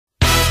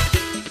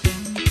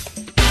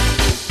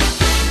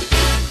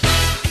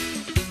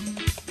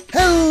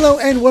Hello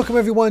and welcome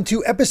everyone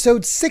to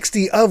episode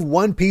 60 of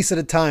One Piece at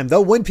a Time,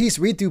 the One Piece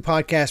read-through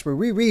podcast where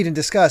we read and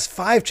discuss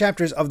 5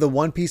 chapters of the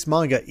One Piece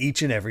manga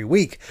each and every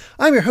week.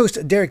 I'm your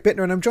host, Derek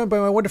Bittner, and I'm joined by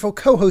my wonderful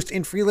co-host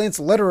and freelance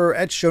letterer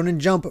at Shonen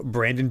Jump,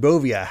 Brandon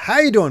Bovia. How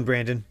you doing,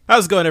 Brandon?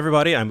 How's it going,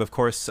 everybody? I'm, of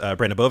course,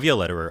 Brandon Bovia,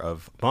 letterer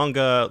of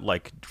manga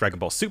like Dragon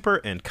Ball Super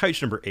and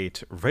Kaiichi number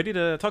 8, ready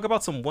to talk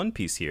about some One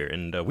Piece here.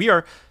 And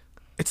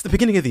it's the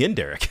beginning of the end,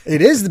 Derek.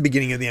 It is the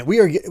beginning of the end.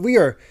 We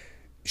are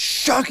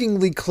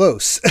shockingly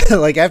close.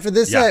 Like after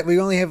this set, we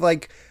only have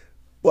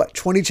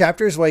 20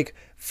 chapters,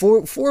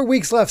 4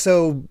 weeks left.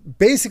 So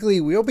basically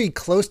we'll be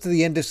close to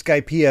the end of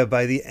Skypiea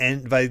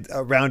by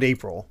around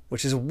April,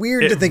 which is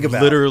weird to think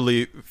about.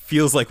 Literally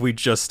feels like we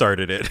just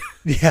started it.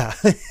 Yeah.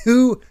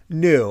 Who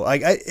knew?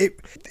 It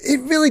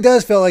really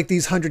does feel like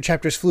these 100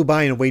 chapters flew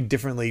by in a way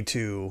differently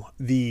to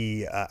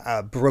the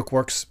Baroque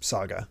Works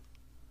saga.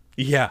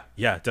 Yeah,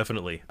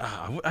 definitely.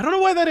 I don't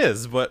know why that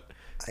is, but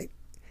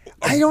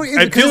I don't.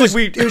 It feels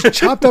like it was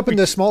chopped up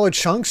into smaller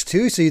chunks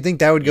too, so you'd think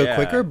that would go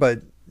quicker,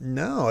 but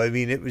no. I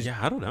mean, it was. Yeah,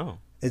 I don't know.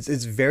 It's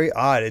very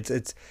odd.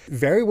 It's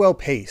very well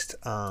paced.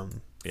 For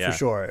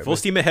sure. Full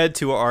steam ahead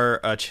to our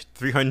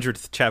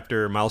 300th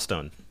chapter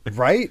milestone.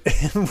 Right?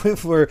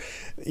 We're,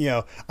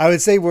 I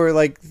would say we're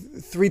like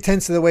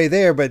 3/10 of the way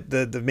there, but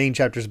the main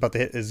chapter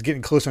is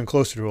getting closer and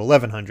closer to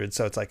 1100.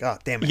 So it's like, oh,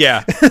 damn it.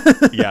 Yeah,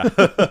 yeah.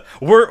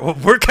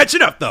 we're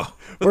catching up though.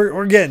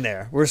 We're getting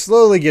there. We're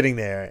slowly getting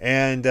there,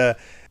 and.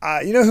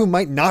 You know who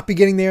might not be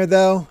getting there,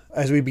 though?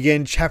 As we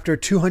begin chapter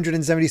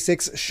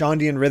 276,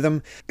 Shandian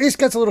Rhythm. He just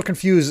gets a little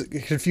confused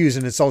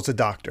and insults a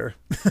doctor.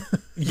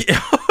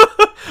 Yeah.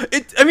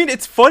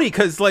 It's funny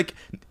because,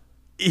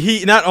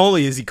 he not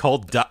only is he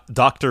called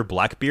Dr.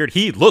 Blackbeard,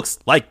 he looks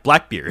like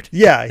Blackbeard.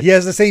 Yeah, he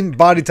has the same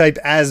body type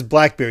as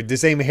Blackbeard, the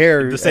same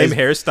hair. The same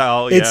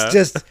hairstyle, It's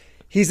just...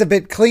 He's a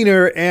bit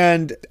cleaner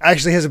and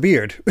actually has a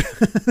beard.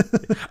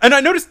 And I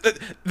noticed that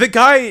the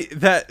guy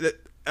that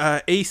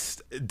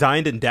Ace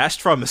dined and dashed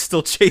from is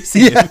still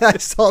chasing him. Yeah, I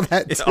saw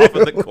that too. Off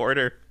in the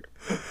corner.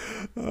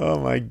 Oh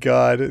my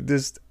god.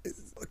 This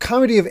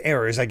comedy of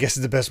errors, I guess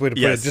is the best way to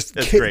put it. Just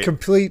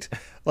complete,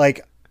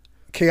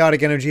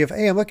 chaotic energy of,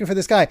 hey, I'm looking for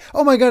this guy.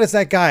 Oh my god, it's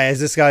that guy, as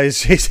this guy is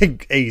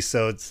chasing Ace,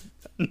 so it's...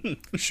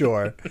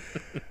 Sure.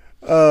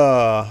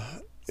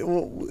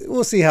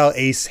 We'll see how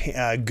Ace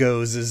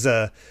goes as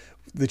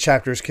the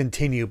chapters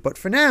continue. But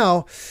for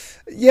now,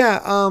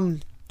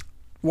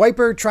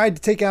 Wiper tried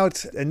to take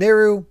out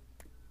Neru,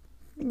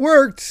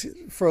 worked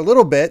for a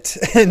little bit,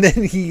 and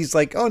then he's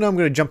like, oh no, I'm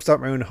going to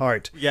jumpstart my own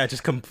heart. Yeah,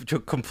 just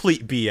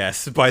complete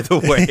BS, by the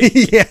way.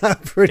 Yeah,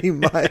 pretty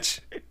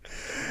much.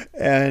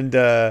 And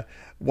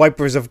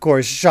Wiper's, of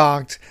course,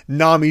 shocked.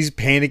 Nami's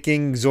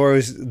panicking.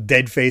 Zoro's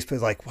dead face,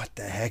 but like, what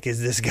the heck is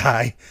this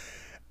guy?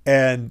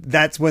 And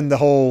that's when the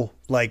whole,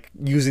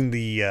 using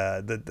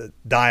the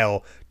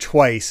dial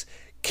twice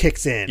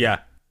kicks in. Yeah.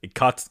 It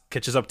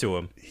catches up to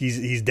him.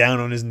 He's down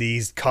on his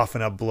knees,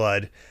 coughing up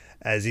blood,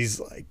 as he's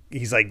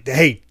like,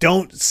 "Hey,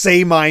 don't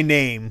say my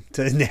name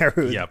to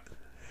Neru." Yep.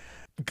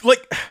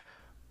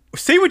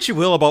 Say what you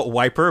will about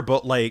Wiper,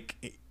 but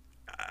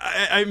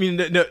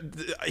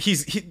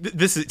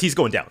he's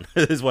going down.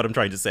 Is what I'm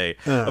trying to say.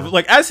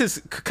 As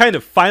his kind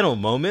of final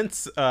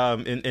moments,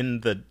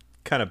 in the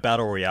kind of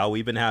battle royale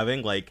we've been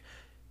having,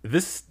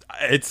 this,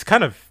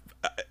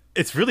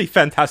 it's really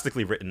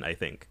fantastically written, I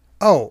think.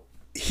 Oh.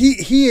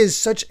 He is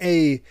such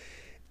a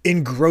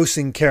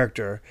engrossing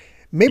character.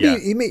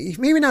 Maybe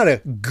maybe not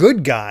a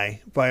good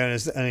guy by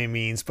any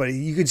means, but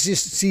you could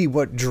just see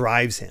what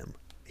drives him.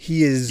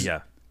 He is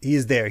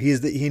there.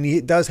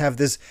 He does have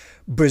this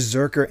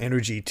berserker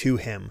energy to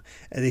him,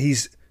 and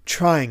he's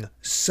trying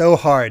so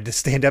hard to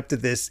stand up to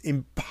this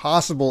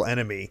impossible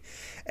enemy,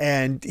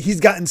 and he's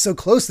gotten so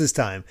close this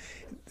time.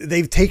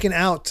 They've taken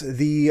out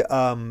the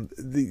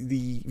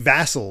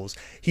vassals.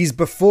 He's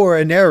before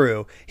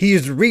Neru. He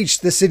has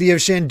reached the city of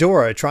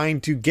Shandora, trying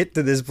to get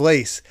to this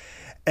place,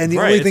 and the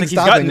only thing he's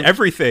gotten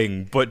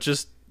everything, but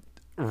just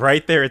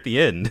right there at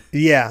the end.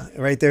 Yeah,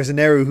 right there's a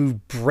Neru who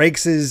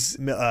breaks his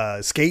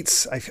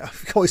skates. I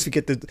always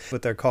forget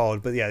what they're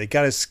called, but yeah, they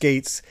got his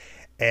skates.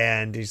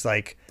 And he's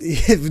like,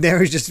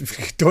 Neru's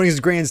just doing his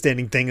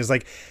grandstanding thing. Is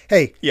like,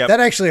 hey, that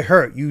actually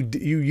hurt. You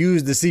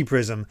used the sea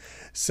prism.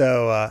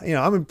 So,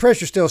 I'm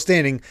impressed you're still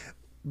standing,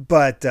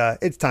 but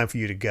it's time for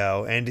you to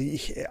go. And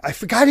I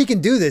forgot he can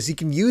do this. He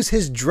can use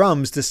his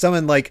drums to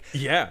summon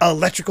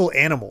electrical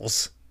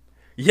animals.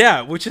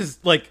 Yeah, which is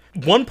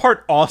one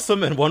part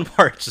awesome and one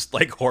part just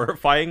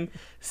horrifying.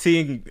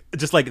 Seeing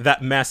just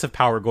that massive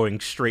power going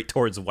straight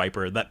towards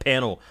Wiper. That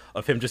panel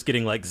of him just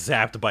getting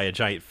zapped by a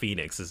giant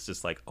phoenix is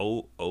just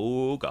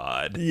oh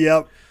god.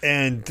 Yep,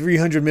 and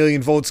 300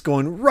 million volts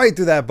going right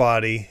through that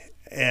body.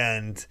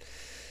 And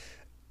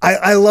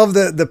I love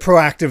the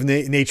proactive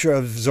nature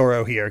of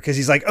Zoro here, because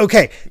he's like,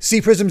 okay,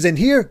 sea prism's in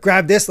here.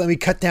 Grab this. Let me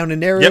cut down to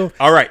Neru. Yep.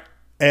 All right.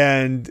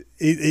 And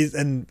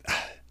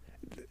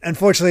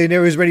unfortunately,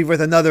 Neru's ready with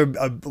another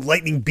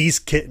lightning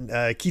beast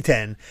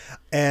Kiten,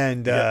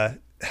 and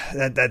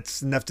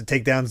that's enough to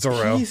take down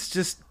Zoro. He's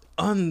just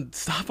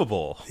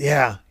unstoppable.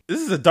 Yeah.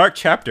 This is a dark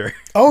chapter.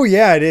 Oh,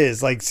 yeah, it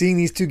is. Like, seeing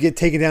these two get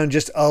taken down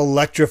just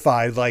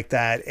electrified like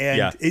that.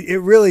 And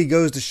it really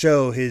goes to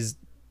show his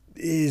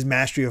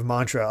mastery of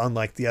mantra,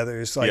 unlike the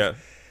others. Like,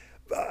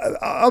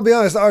 I'll be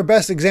honest, our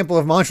best example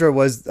of mantra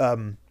was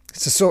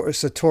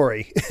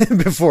Satori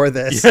before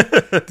this.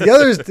 The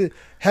others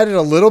had it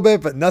a little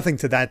bit, but nothing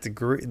to that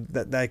degree,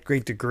 that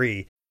great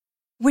degree.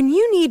 When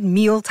you need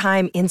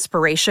mealtime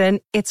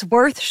inspiration, it's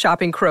worth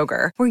shopping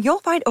Kroger, where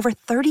you'll find over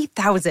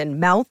 30,000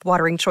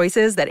 mouth-watering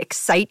choices that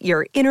excite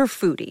your inner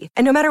foodie.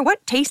 And no matter what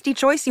tasty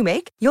choice you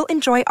make, you'll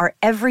enjoy our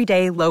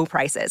everyday low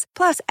prices,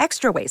 plus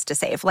extra ways to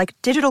save, like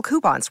digital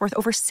coupons worth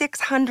over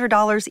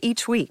 $600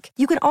 each week.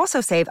 You can also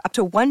save up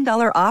to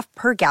 $1 off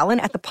per gallon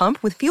at the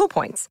pump with fuel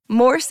points.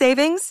 More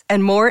savings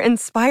and more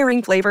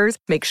inspiring flavors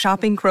make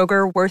shopping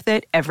Kroger worth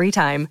it every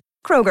time.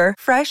 Kroger,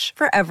 fresh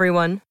for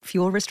everyone.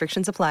 Fuel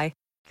restrictions apply.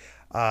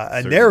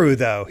 Neru,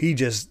 though, he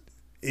just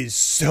is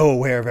so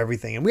aware of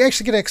everything. And we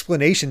actually get an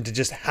explanation to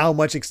just how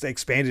much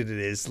expanded it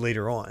is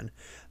later on.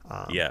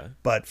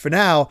 But for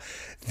now,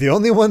 the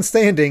only one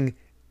standing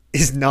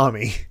is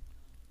Nami.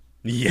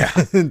 Yeah.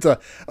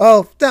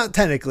 Not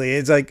technically.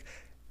 It's like,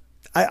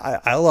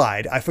 I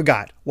lied. I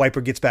forgot.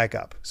 Wiper gets back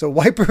up. So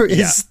Wiper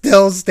is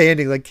still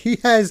standing. Like, he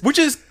has... Which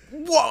is...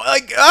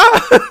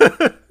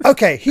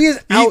 Okay, he is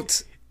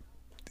out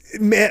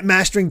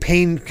mastering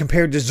pain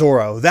compared to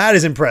Zoro. That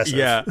is impressive.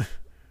 Yeah.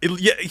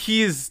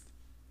 He is...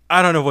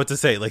 I don't know what to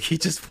say. Like, he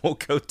just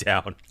won't go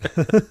down.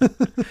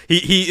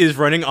 He is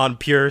running on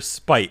pure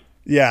spite.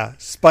 Yeah,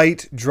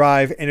 spite,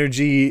 drive,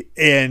 energy,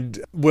 and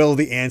will of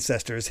the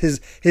ancestors.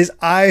 His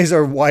eyes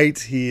are white.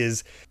 He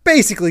is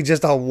basically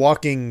just a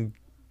walking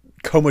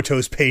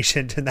comatose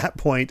patient at that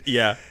point.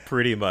 Yeah,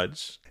 pretty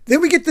much. Then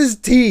we get this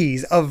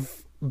tease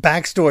of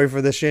backstory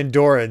for the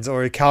Shandorans,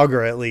 or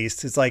Kalgra at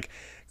least. It's like,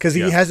 because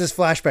he has this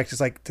flashback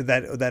just like to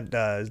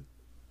that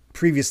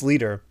previous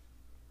leader.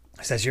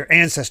 It says, your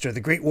ancestor,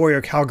 the great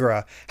warrior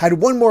Kalgra, had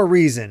one more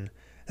reason.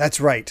 That's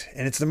right.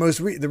 And it's the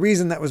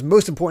reason that was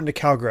most important to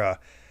Kalgra.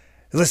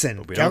 Listen,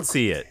 but we don't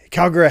see it.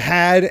 Kalgra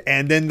had,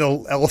 and then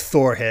the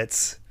Thor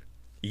hits.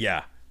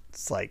 Yeah.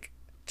 It's like,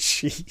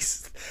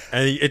 jeez.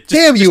 And it just,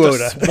 damn you,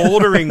 just Oda. A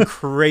smoldering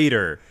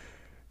crater.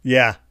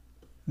 Yeah.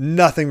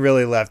 Nothing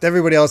really left.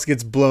 Everybody else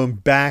gets blown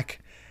back.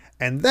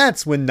 And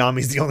that's when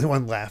Nami's the only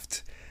one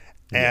left.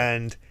 Yeah.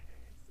 And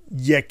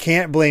you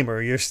can't blame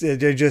her.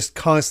 They're just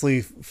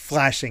constantly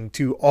flashing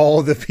to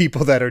all the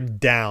people that are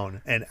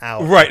down and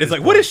out. Right. It's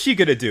like, what is she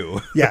going to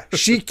do? Yeah.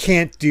 She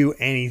can't do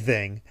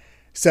anything.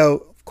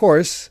 So, of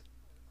course,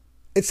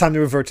 it's time to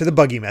revert to the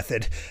buggy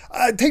method.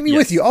 Take me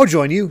with you. I'll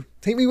join you.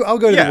 I'll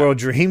go to the World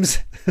Dreams.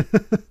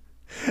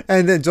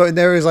 And then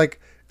there is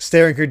like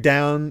staring her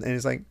down, and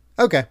it's like,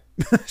 okay,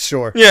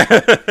 sure. Yeah.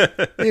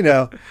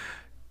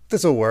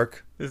 This will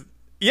work.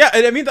 Yeah.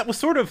 And I mean, that was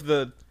sort of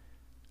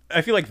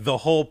I feel like the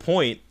whole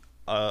point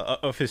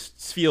of his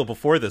spiel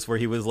before this, where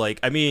he was like,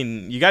 I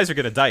mean, you guys are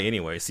going to die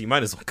anyway, so you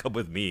might as well come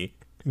with me.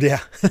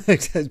 Yeah,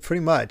 pretty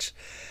much.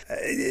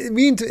 In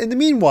the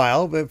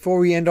meanwhile, before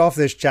we end off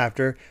this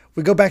chapter,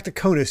 we go back to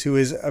Conus, who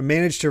has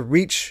managed to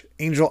reach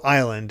Angel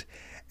Island,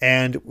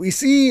 and we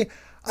see,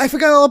 I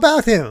forgot all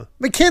about him,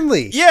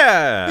 McKinley.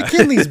 Yeah!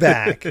 McKinley's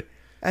back.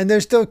 And they're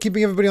still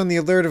keeping everybody on the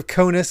alert of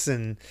Conus,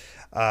 and,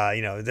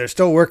 they're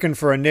still working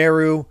for a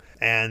Neru,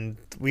 and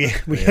we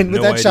end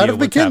with that shot of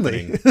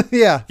McKinley.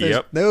 Yeah,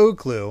 there's no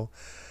clue.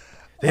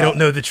 They don't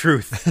know the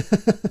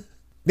truth.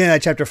 Man,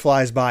 that chapter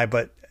flies by,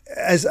 but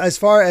as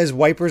far as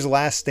Wiper's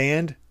last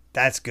stand,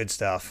 that's good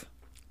stuff.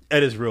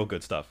 It is real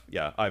good stuff.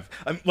 Yeah,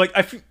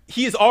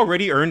 he has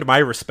already earned my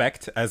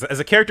respect as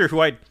a character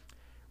who I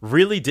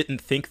really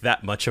didn't think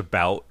that much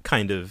about,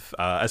 kind of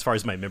as far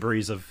as my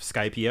memories of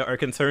Skypiea are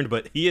concerned.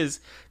 But he has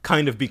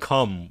kind of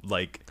become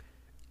like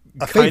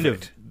a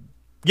favorite.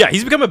 Yeah,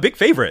 he's become a big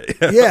favorite.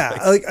 Yeah,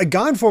 like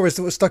Gonfor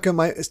was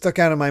stuck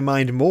out of my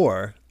mind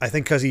more. I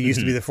think because he used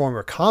to be the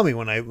former Kami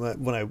when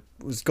I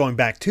was going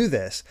back to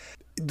this.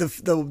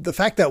 The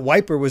fact that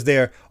Wiper was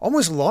there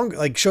almost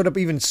showed up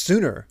even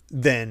sooner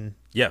than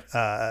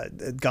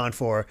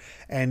Gonfor,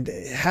 and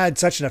had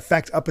such an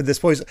effect up at this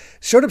point.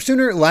 Showed up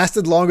sooner,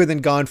 lasted longer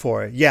than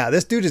Gonfor. Yeah,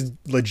 this dude is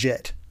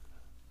legit.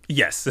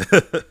 Yes,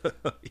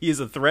 he is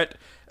a threat,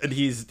 and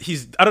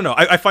he's I don't know.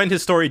 I find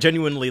his story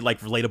genuinely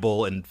like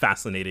relatable and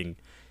fascinating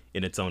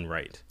in its own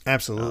right.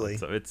 Absolutely.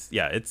 So it's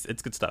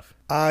good stuff.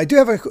 I do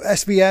have a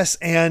SBS,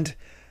 and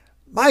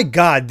my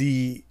God,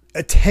 the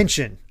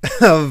attention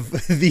of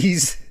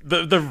these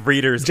the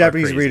readers,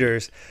 Japanese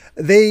readers.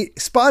 They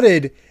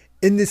spotted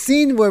in the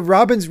scene where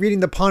Robin's reading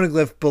the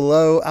poneglyph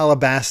below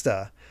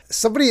Alabasta.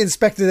 Somebody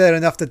inspected that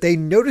enough that they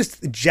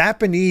noticed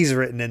Japanese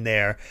written in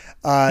there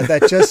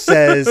that just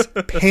says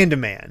Panda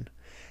Man.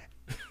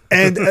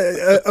 And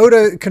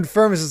Oda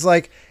confirms, it's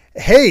like,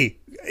 hey,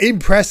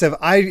 impressive.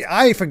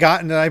 I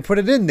forgotten that I put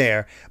it in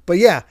there. But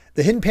yeah,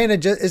 the hidden panda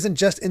isn't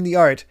just in the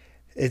art.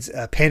 It's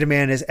Panda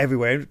Man is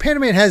everywhere. Panda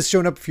Man has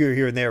shown up a few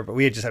here and there, but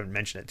we just haven't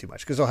mentioned it too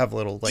much because they'll have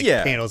little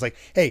panels like,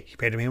 hey,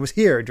 Panda Man was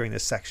here during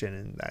this section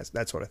and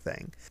that sort of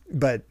thing.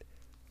 But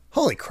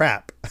holy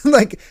crap.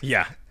 Like,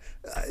 Yeah.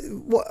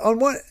 on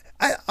one,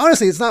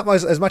 honestly, it's not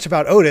as much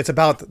about Oda. It's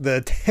about the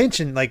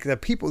attention, like the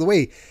people, the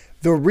way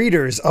the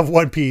readers of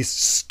One Piece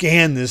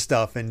scan this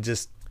stuff and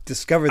just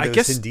discover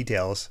those hidden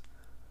details.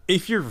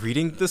 If you're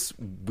reading this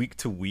week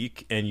to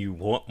week and you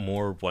want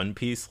more One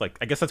Piece, like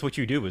I guess that's what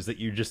you do, is that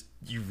you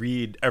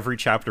read every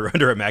chapter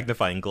under a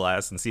magnifying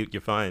glass and see what you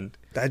find.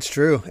 That's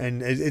true.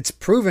 And it's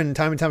proven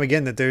time and time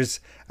again that there's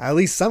at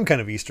least some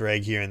kind of Easter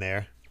egg here and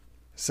there.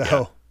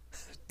 So,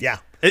 yeah.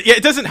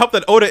 It doesn't help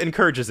that Oda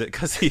encourages it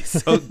because he's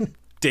so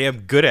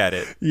damn good at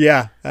it.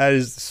 Yeah,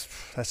 that's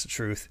the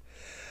truth.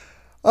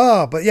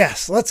 Oh, but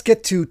yes, let's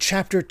get to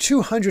chapter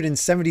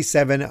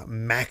 277,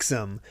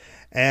 Maxim.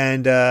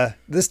 And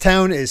this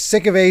town is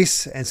sick of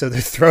Ace, and so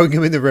they're throwing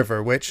him in the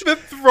river, which...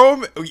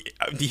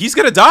 He's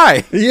going to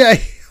die. Yeah,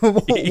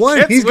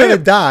 one, he's going to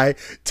die.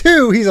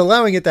 Two, he's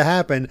allowing it to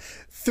happen.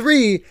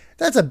 Three,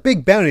 that's a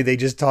big bounty they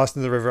just tossed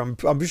in the river,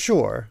 I'm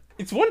sure.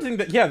 It's one thing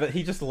that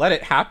he just let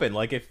it happen.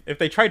 Like, if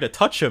they tried to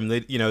touch him,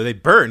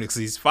 they'd burn because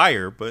he's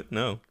fire, but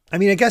no. I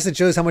mean, I guess it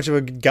shows how much of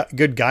a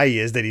good guy he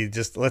is that he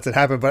just lets it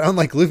happen. But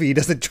unlike Luffy, he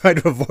doesn't try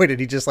to avoid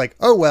it. He's just like,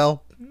 oh,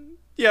 well.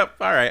 Yep,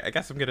 all right, I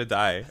guess I'm going to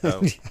die.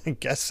 So. I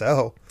guess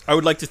so. I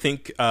would like to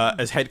think,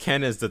 as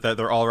headcanon, is that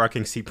they're all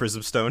rocking Sea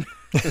Prism Stone.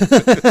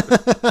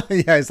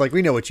 Yeah, it's like,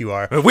 we know what you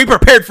are. We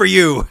prepared for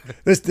you!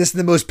 This is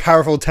the most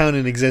powerful town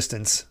in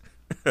existence.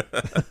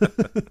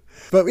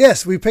 But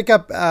yes, we pick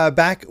up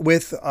back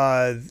with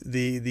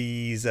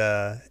this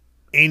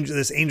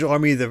angel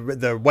army,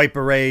 the White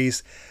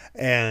Berets,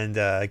 and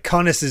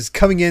Conus is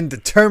coming in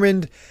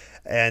determined,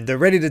 and they're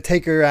ready to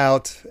take her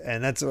out.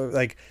 And that's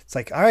like, it's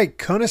like, all right,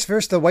 Conus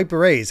versus the White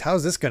Berets.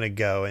 How's this gonna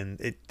go?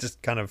 And it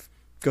just kind of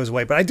goes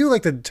away. But I do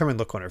like the determined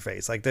look on her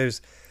face. Like, it's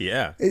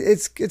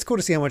cool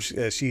to see how much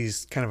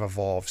she's kind of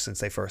evolved since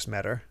they first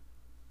met her.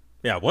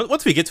 Yeah,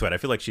 once we get to it, I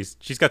feel like she's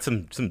got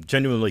some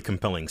genuinely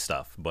compelling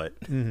stuff, but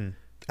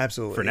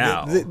absolutely for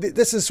now,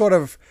 this is sort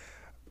of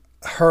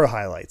her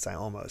highlights.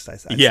 I'd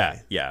say.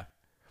 Yeah.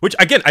 Which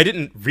again, I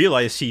didn't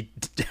realize she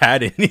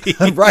had any.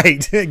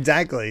 Right,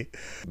 exactly.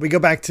 We go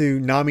back to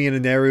Nami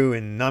and Aneru,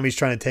 and Nami's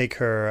trying to take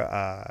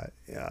her,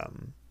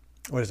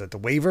 what is it, the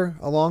waiver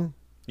along?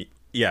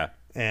 Yeah,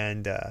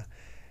 and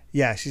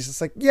yeah, she's just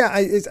like, yeah,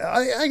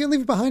 I can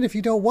leave it behind if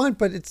you don't want,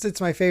 but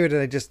it's my favorite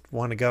and I just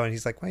want to go. And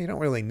he's like, well, you don't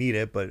really need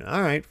it, but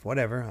all right,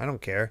 whatever, I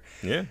don't care.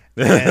 Yeah.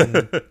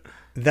 And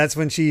that's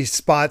when she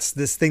spots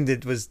this thing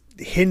that was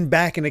hidden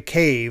back in a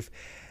cave,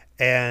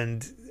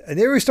 and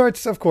there he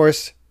starts, of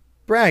course,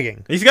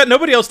 bragging. He's got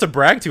nobody else to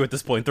brag to at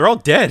this point. They're all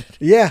dead.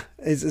 Yeah,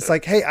 it's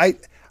like, hey,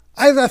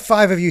 I left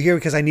 5 of you here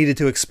because I needed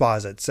to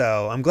exposit,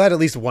 so I'm glad at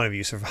least one of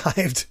you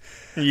survived.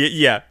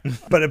 Yeah.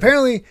 But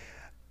apparently,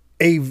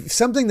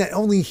 something that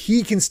only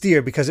he can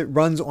steer because it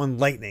runs on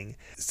lightning.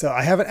 So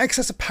I have an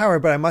excess of power,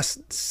 but I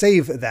must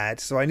save that.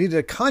 So I needed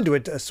a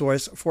conduit, a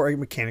source for a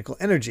mechanical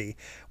energy,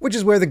 which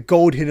is where the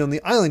gold hidden on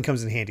the island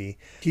comes in handy.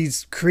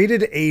 He's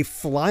created a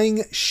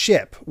flying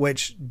ship,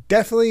 which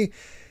definitely,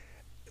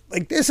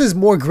 like, this is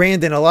more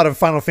grand than a lot of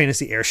Final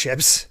Fantasy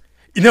airships.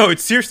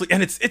 It's seriously,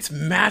 and it's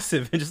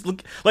massive. And just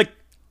look, like,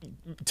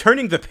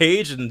 turning the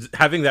page and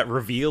having that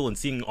reveal and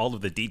seeing all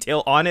of the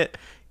detail on it,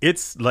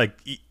 it's like,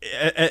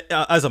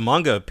 as a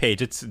manga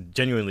page, it's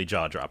genuinely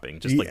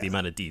jaw-dropping, just like the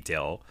amount of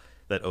detail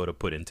that Oda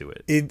put into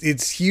it.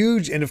 It's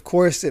huge, and of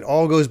course, it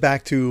all goes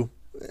back to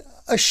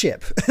a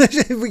ship.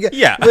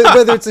 Yeah.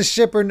 Whether it's a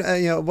ship or,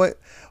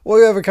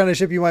 whatever kind of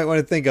ship you might want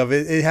to think of,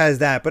 it has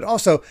that. But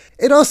also,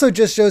 it also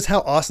just shows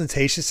how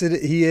ostentatious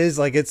he is.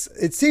 Like,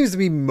 it seems to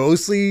be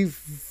mostly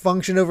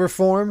function over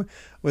form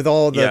with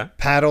all the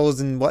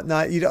paddles and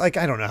whatnot. I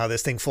don't know how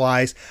this thing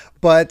flies,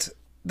 but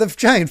the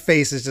giant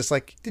face is just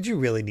like, did you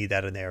really need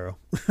that in arrow?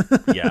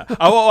 Yeah.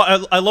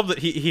 Oh, I love that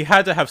he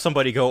had to have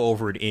somebody go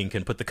over in ink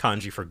and put the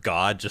kanji for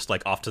God just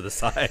like off to the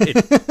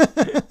side.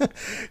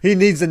 He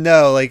needs to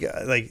know,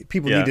 like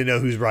people need to know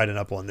who's riding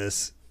up on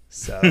this.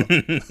 So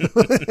this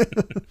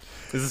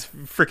is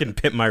freaking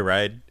Pimp My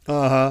Ride.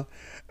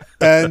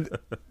 And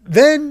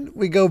then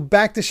we go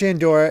back to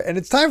Shandora, and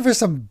it's time for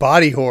some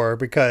body horror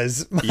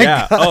because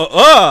God.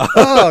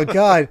 Oh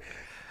God.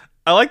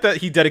 I like that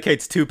he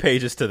dedicates 2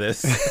 pages to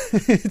this.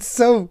 It's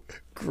so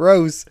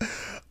gross.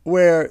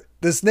 Where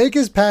the snake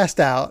is passed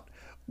out,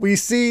 we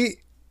see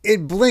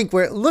it blink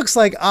where it looks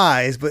like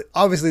eyes, but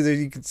obviously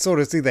you can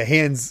sort of see the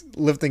hands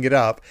lifting it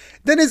up.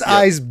 Then his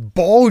eyes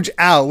bulge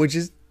out, which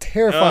is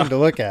terrifying to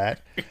look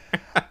at.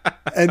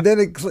 And then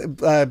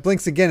it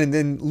blinks again, and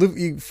then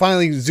you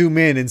finally zoom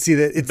in and see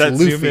that it's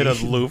Luffy. Zoom in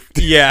of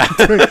Luffy. Yeah.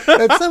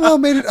 That somehow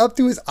made it up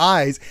to his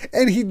eyes,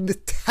 and he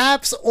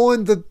taps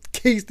on the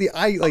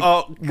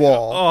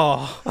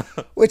wall.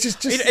 Which is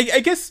just... I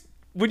guess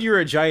when you're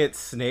a giant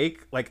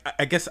snake, like,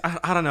 I guess,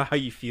 I don't know how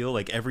you feel,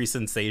 like, every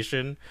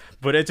sensation,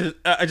 but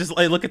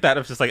I look at that,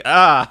 I'm just like,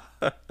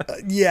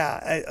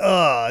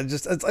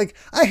 it's like,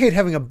 I hate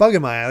having a bug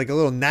in my eye, like a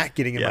little gnat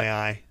getting in my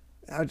eye.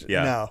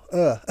 No.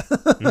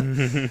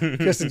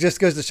 It just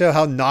goes to show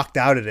how knocked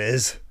out it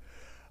is.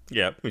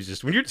 Yeah, it's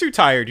just, when you're too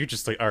tired, you're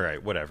just like, all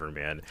right, whatever,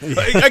 man.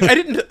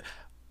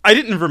 I I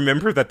didn't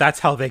remember that that's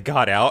how they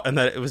got out, and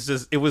that it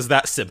was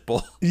that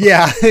simple.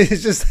 Yeah,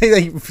 it's just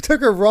they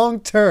took a wrong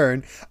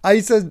turn.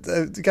 Isa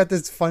got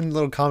this fun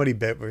little comedy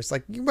bit where it's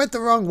like, you went the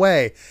wrong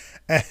way.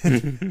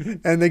 And,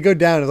 and they go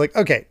down. It's like,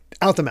 okay,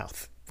 out the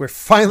mouth. We're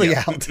finally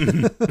out.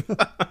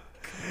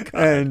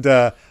 And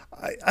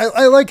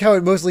I like how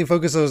it mostly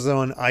focuses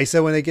on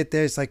Isa when they get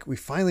there. It's like, we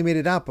finally made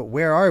it out, but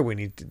where are we?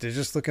 And they're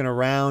just looking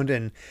around,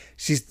 and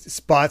she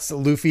spots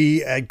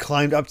Luffy had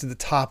climbed up to the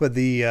top of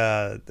the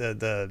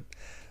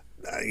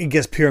I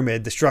guess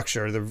pyramid, the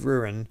structure, the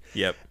ruin.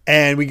 Yep.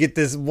 And we get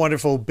this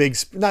wonderful big,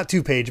 not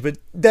 2-page, but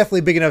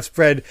definitely big enough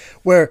spread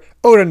where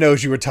Oda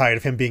knows you were tired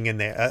of him being in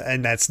there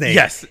and that snake.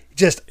 Yes.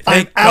 Just,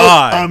 Thank I'm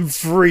God. out, I'm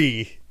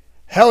free.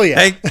 Hell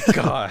yeah. Thank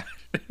God.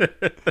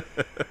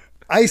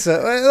 Isa,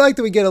 I like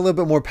that we get a little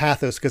bit more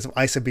pathos because of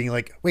Isa being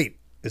like, wait,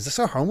 is this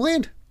our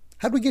homeland?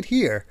 How'd we get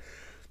here?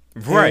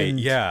 Right, And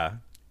yeah.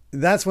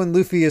 that's when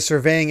Luffy is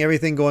surveying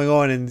everything going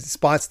on and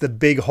spots the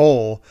big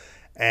hole,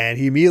 and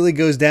he immediately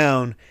goes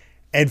down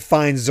and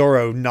finds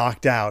Zoro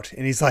knocked out.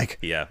 And he's like,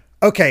 Yeah.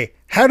 okay,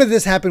 how did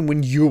this happen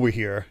when you were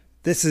here?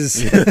 This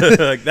is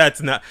Like,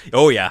 that's not...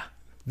 Oh, yeah.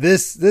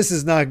 this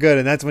is not good.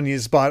 And that's when you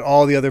spot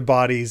all the other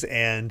bodies,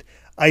 and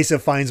Isa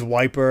finds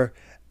Wiper,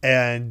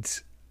 and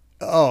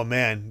oh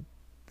man,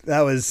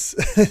 that was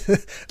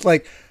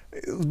like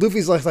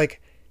Luffy's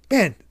like,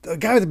 man, the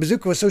guy with the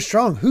bazooka was so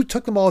strong. Who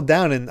took them all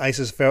down? And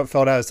Isa's felt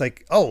out. It's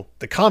like, oh,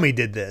 the Kami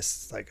did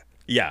this. It's like,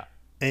 Yeah.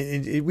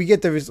 and we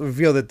get the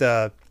reveal that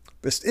the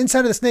inside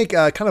of the snake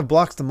kind of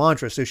blocks the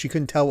mantra, so she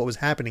couldn't tell what was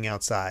happening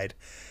outside.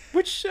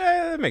 Which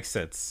makes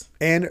sense.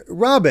 And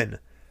Robin,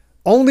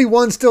 only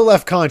one still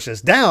left conscious,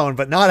 down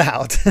but not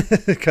out,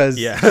 because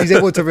Yeah. she's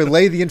able to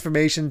relay the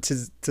information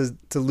to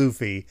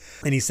Luffy.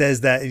 And he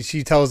says that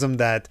she tells him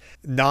that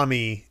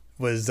Nami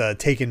was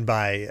taken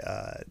by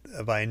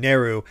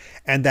Neru,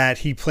 and that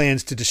he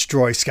plans to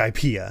destroy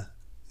Skypiea.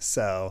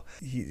 So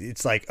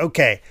it's like,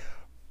 okay,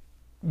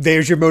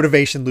 there's your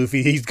motivation,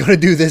 Luffy. He's gonna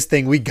do this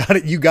thing. We got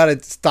it. You got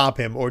to stop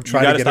him or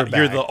try to get her back.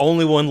 You're the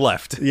only one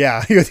left.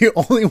 Yeah, you're the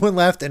only one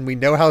left, and we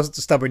know how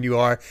stubborn you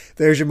are.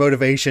 There's your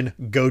motivation.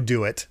 Go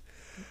do it.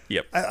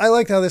 Yep. I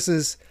like how this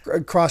is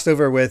crossed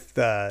over with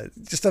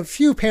just a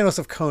few panels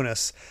of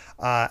Konos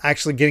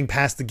actually getting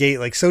past the gate,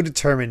 like so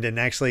determined, and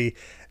actually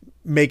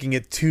making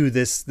it to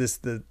the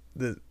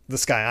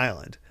Sky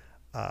Island,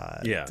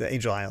 the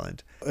Angel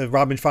Island.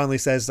 Robin finally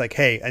says like,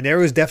 "Hey,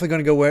 Aneru is definitely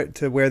going to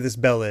go where this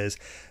bell is.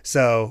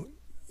 So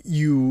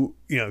you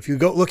know, if you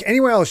go look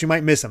anywhere else, you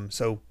might miss him.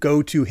 So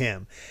go to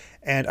him."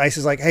 And Ice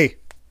is like, "Hey,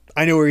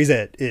 I know where he's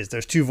at.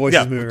 There's two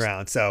voices moving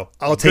around, so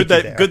I'll take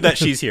you there." Good that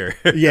she's here.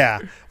 Yeah,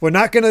 we're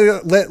not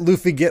gonna let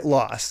Luffy get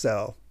lost,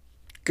 so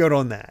good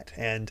on that.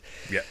 And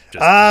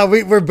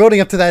we're building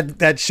up to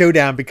that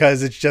showdown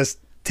because it's just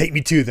take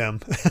me to them.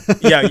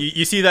 Yeah,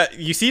 you see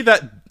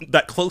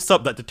that close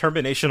up, that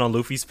determination on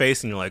Luffy's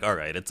face, and you're like, all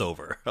right, it's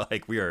over.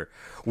 Like we are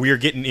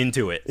getting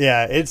into it.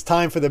 Yeah, it's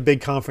time for the big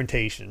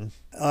confrontation.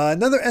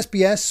 Another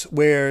SBS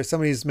where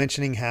somebody's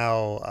mentioning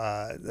how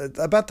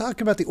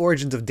talking about the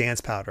origins of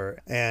dance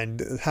powder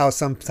and how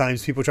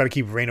sometimes people try to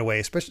keep rain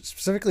away,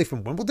 specifically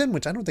from Wimbledon,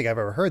 which I don't think I've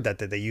ever heard that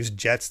they use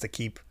jets to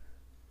keep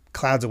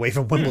clouds away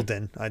from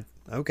Wimbledon.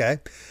 Okay.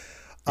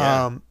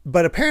 Yeah.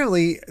 But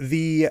apparently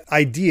the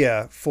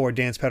idea for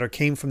dance powder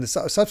came from the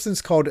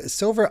substance called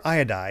silver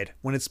iodide.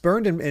 When it's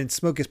burned and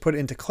smoke is put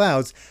into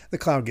clouds, the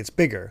cloud gets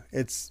bigger.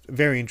 It's a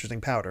very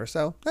interesting powder.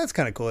 So that's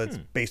kind of cool. It's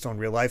based on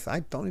real life. I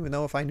don't even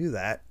know if I knew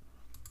that.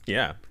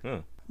 Yeah.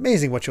 Huh.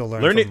 Amazing what you'll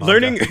learn.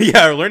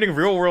 Learning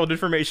real world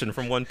information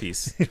from One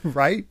Piece.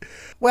 Right?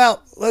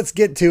 Well, let's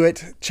get to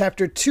it.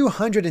 Chapter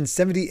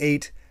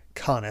 278,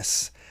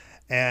 Konos.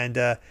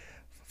 And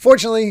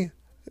fortunately,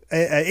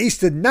 Ace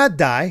did not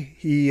die.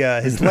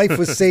 His life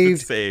was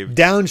saved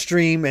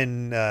downstream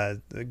and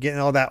getting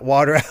all that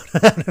water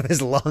out of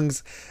his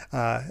lungs.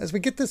 As we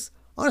get this,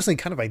 honestly,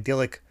 kind of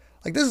idyllic.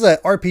 Like, this is an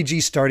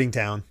RPG starting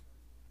town.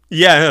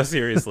 Yeah, no,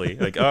 seriously.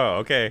 Like, oh,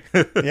 okay.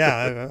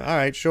 Yeah, all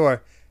right,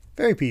 sure.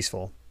 Very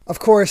peaceful. Of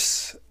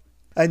course,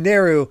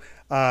 Neru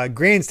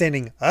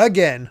grandstanding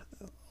again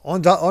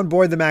on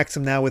board the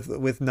Maxim now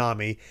with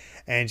Nami.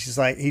 And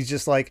he's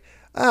just like,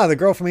 the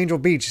girl from Angel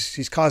Beach,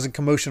 she's causing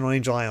commotion on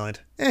Angel Island.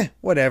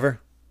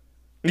 Whatever.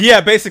 Yeah,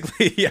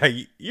 basically, yeah,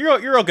 you're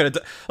all gonna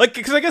like,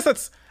 because I guess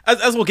that's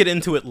as we'll get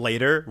into it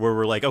later, where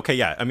we're like, okay,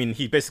 yeah, I mean,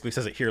 he basically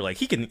says it here, like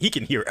he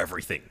can hear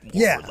everything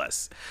more or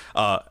less.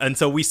 And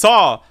so we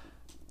saw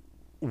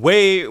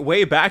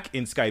way back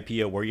in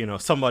Skypiea where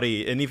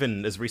somebody, and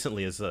even as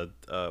recently as the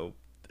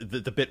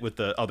bit with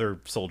the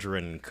other soldier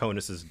and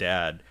Konos'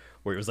 dad,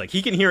 where it was like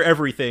he can hear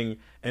everything,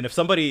 and if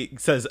somebody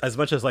says as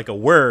much as like a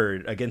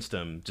word against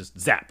him, just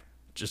zap.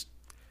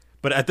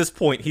 But at this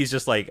point, he's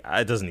just like,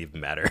 it doesn't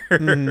even matter.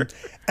 Mm-hmm.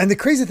 And the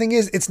crazy thing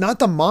is, it's not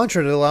the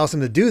mantra that allows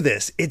him to do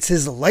this. It's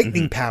his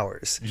lightning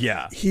powers.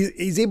 Yeah.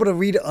 He's able to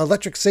read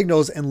electric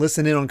signals and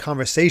listen in on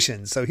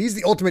conversations. So he's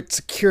the ultimate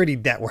security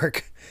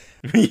network.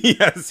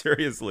 Yeah,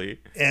 seriously.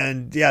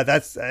 And yeah,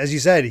 that's, as you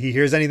said, he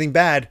hears anything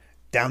bad,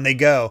 down they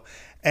go.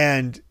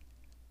 And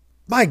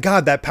my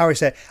God, that power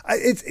set.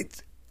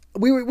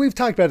 We've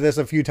talked about this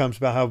a few times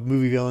about how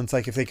movie villains,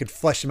 like if they could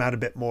flesh them out a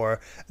bit more,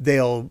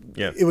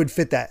 it would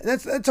fit that. And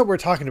that's what we're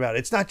talking about.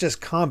 It's not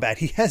just combat.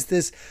 He has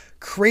this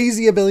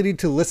crazy ability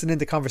to listen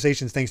into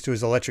conversations thanks to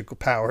his electrical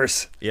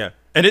powers. Yeah.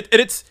 And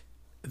it's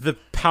the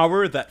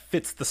power that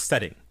fits the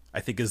setting,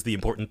 I think, is the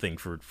important thing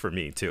for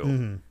me too.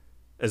 Mm-hmm.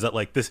 Is that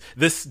like this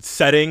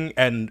setting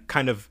and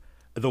kind of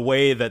the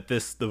way that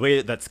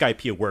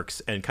Skypiea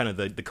works and kind of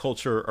the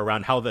culture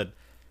around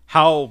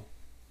how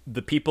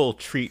the people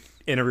treat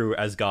Inaru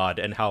as God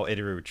and how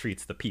Inaru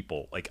treats the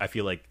people. Like, I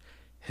feel like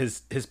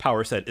his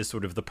power set is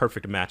sort of the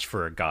perfect match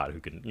for a god who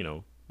can,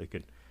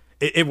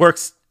 it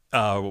works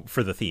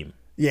for the theme.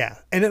 Yeah.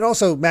 And it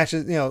also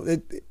matches,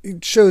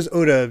 it shows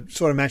Oda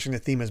sort of matching the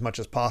theme as much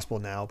as possible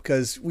now,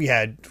 because we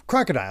had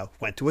Crocodile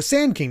went to a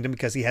sand kingdom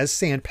because he has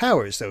sand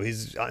powers. So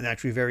he's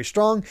naturally very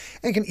strong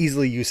and can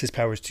easily use his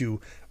powers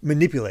to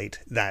manipulate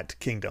that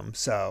kingdom.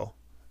 So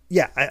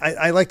yeah,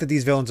 I like that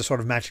these villains are sort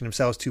of matching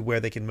themselves to where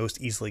they can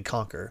most easily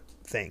conquer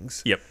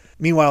things. Yep.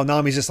 Meanwhile,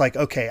 Nami's just like,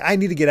 okay, I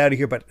need to get out of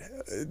here, but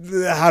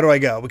how do I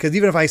go? Because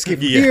even if I escape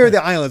from here,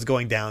 the island's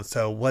going down.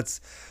 So what's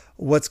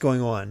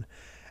going on?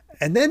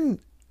 And then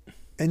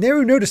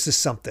Neru notices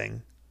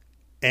something,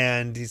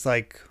 and he's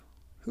like,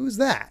 who's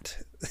that?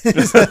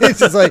 It's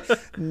just like,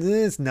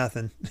 it's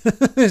nothing.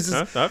 It's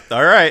just,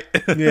 all right.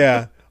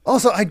 Yeah.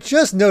 Also, I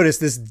just noticed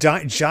this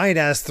giant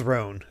ass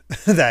throne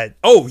that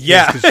was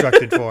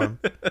constructed for him.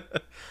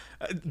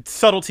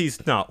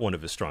 Subtlety's not one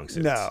of his strong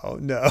suits.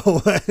 No,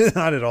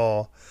 not at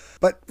all.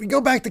 But we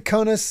go back to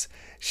Konos.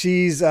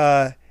 She's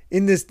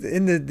in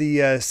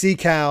the sea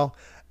cow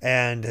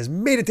and has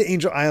made it to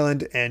Angel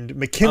Island, and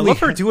McKinley. I love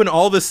her doing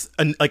all this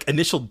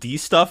initial D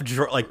stuff,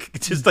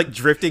 just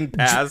drifting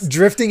past,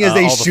 drifting as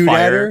they shoot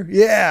at her.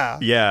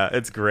 Yeah,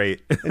 it's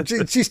great. And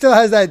she still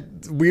has that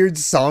weird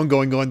song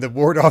going on to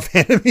ward off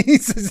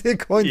enemies as they're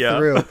going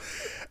through.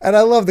 And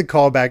I love the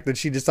callback that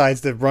she decides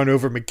to run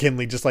over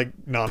McKinley just like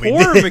Nami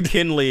Poor did.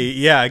 McKinley,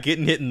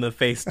 getting hit in the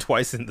face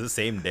twice in the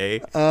same day.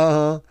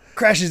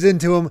 Crashes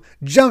into him,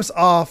 jumps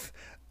off,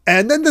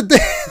 and then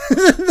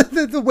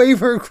the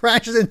waver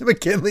crashes into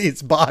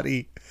McKinley's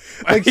body.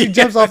 Like she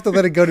jumps off to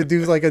let it go to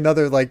do like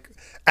another like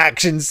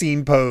action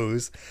scene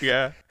pose.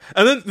 Yeah.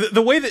 And then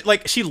the way that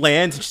like she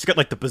lands and she's got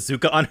like the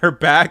bazooka on her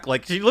back,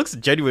 like she looks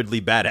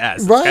genuinely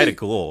badass. Right? It's kind of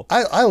cool.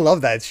 I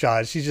love that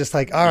shot. She's just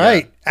like, all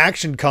right,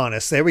 action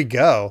Konos, there we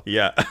go.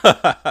 Yeah.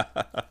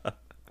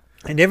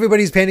 And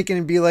everybody's panicking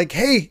and be like,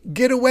 hey,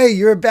 get away.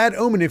 You're a bad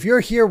omen. If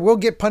you're here, we'll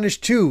get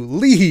punished too.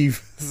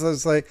 Leave. So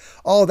it's like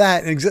all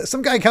that. And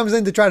some guy comes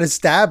in to try to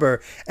stab her,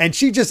 and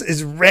she just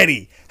is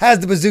ready,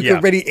 has the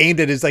bazooka ready, aimed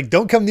at it. It's like,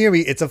 don't come near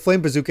me. It's a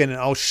flame bazooka and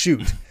I'll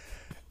shoot.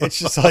 It's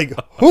just like,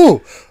 ooh,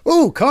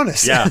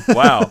 Konos. Yeah,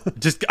 wow.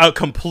 Just a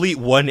complete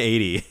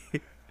 180.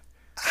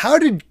 How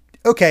did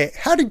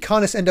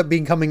Konos end up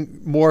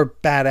becoming more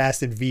badass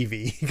than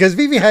Vivi? Because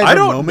Vivi had her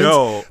moments,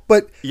 know.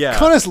 But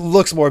Konos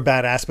looks more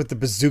badass with the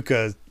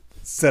bazooka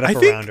set up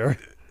around her.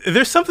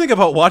 There's something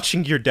about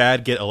watching your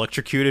dad get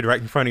electrocuted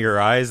right in front of your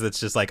eyes that's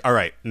just like, all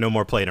right, no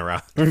more playing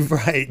around.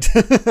 Right.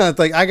 It's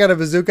like, I got a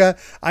bazooka,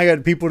 I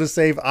got people to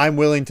save, I'm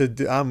willing to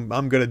do, I'm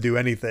going to do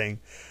anything.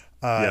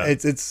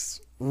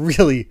 It's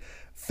really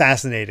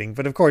fascinating.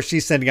 But of course,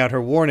 she's sending out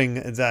her warning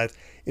that,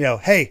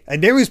 hey,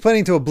 Neru's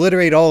planning to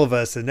obliterate all of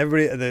us. And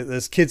everybody,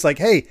 this kid's like,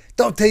 hey,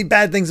 don't say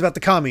bad things about the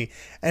kami.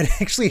 And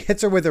actually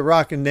hits her with a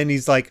rock. And then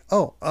he's like,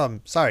 oh,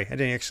 sorry, I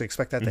didn't actually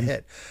expect that to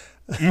hit.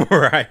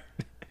 Right.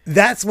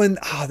 That's when,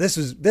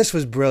 this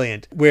was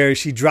brilliant, where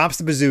she drops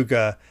the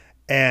bazooka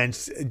and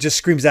just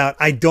screams out,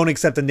 I don't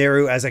accept the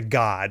Neru as a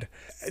god.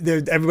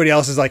 Everybody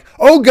else is like,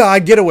 oh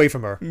God, get away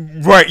from her.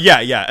 Right,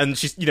 yeah. And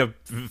she's,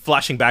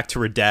 flashing back to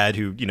her dad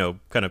who,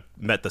 kind of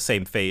met the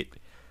same fate.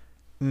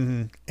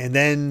 Mm-hmm. And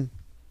then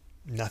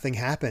nothing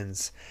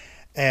happens.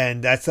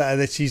 And that's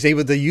that she's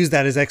able to use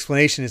that as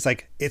explanation. It's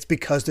like, it's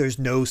because there's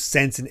no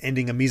sense in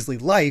ending a measly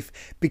life,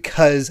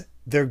 because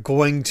they're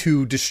going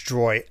to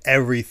destroy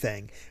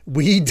everything.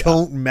 We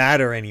don't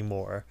matter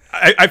anymore.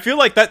 I feel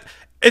like that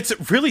it's a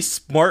really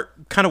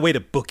smart kind of way to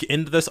book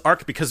into this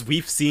arc, because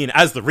we've seen,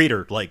 as the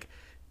reader, like,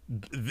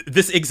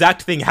 this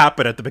exact thing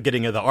happened at the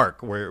beginning of the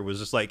arc, where it was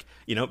just like,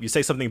 you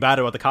say something bad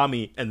about the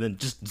kami and then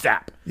just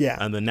zap. Yeah.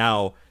 And then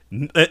now,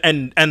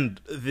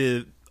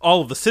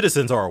 all of the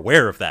citizens are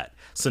aware of that.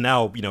 So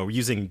now,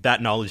 using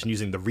that knowledge and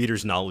using the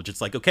reader's knowledge,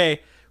 it's like,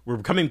 okay, we're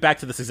coming back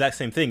to this exact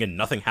same thing and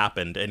nothing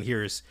happened. And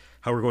here's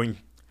how we're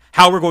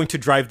going to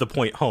drive the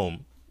point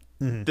home.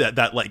 Mm-hmm.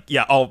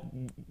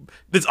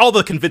 It's all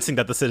the convincing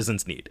that the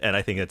citizens need, and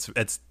I think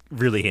it's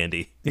really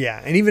handy.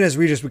 Yeah, and even as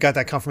readers, we got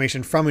that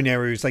confirmation from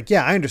Neru. It's like,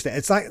 yeah, I understand.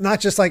 It's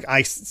not just like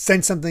I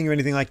sense something or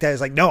anything like that.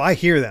 It's like, no, I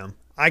hear them.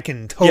 I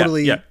can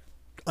totally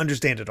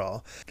understand it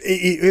all.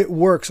 It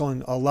works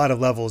on a lot of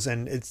levels,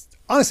 and it's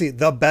honestly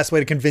the best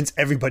way to convince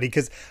everybody.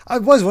 Because I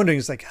was wondering,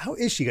 it's like, how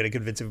is she going to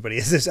convince everybody?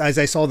 As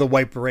I saw the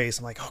white berets,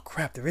 I'm like, oh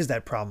crap, there is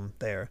that problem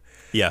there.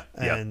 Yeah,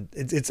 and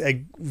it's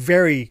a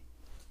very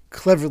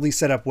cleverly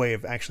set up way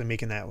of actually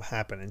making that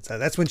happen. And so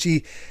that's when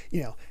she,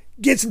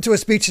 gets into a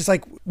speech. It's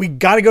like, we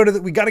got to go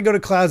to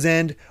Cloud's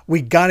End.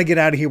 We got to get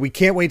out of here. We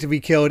can't wait to be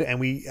killed. And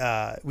we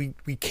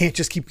can't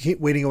just keep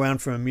waiting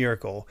around for a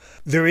miracle.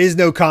 There is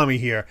no Kami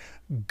here.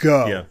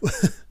 Go. Yeah.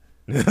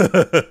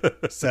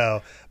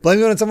 So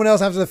blaming it on someone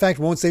else after the fact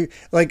won't save.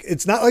 Like,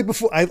 it's not like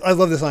before. I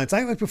love this line. It's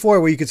not like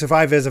before where you could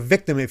survive as a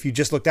victim if you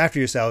just looked after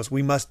yourselves.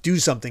 We must do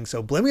something.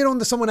 So blaming it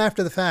on someone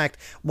after the fact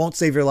won't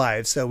save your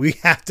lives. So we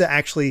have to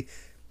actually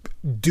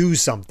do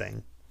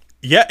something.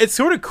 Yeah, it's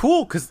sort of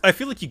cool because I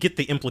feel like you get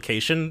the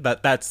implication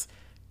that that's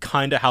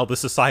kind of how the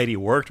society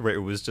worked, where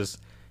it was just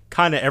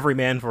kind of every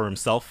man for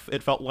himself.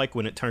 It felt like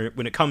when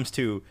it comes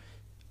to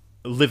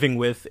living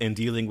with and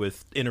dealing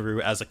with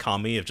Inaru as a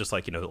Kami, of just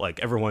like, you know, like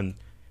everyone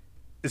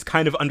is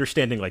kind of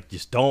understanding, like,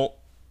 just don't,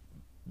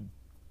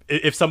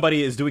 if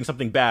somebody is doing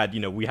something bad, you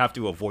know, we have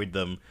to avoid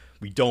them.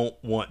 We don't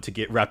want to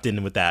get wrapped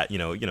in with that, you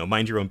know,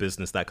 mind your own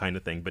business, that kind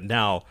of thing. But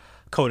now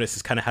CODIS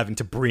is kind of having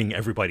to bring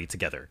everybody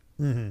together.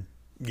 Mm-hmm.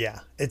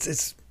 Yeah,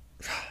 it's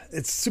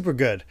super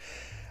good.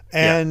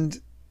 And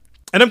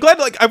I'm glad,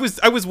 like, I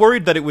was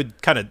worried that it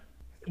would kind of,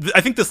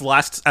 I think this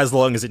lasts as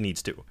long as it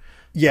needs to.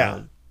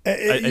 Yeah.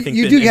 I think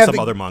in some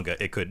other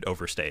manga, it could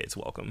overstay its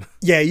welcome.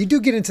 Yeah, you do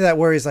get into that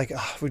where he's like,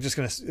 oh, we're just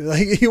going to...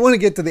 Like, you want to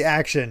get to the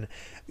action,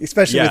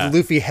 especially with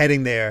Luffy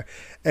heading there.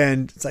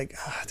 And it's like,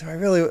 oh, do I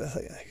really...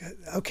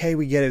 Okay,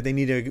 we get it. They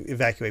need to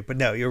evacuate. But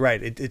no, you're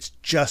right. It's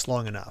just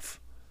long enough.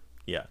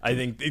 Yeah, I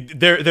think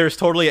there's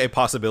totally a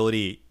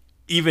possibility...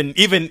 Even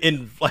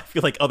in, I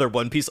feel like, other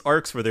One Piece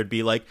arcs where there'd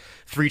be like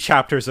 3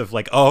 chapters of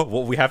like, oh,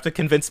 well, we have to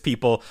convince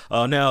people.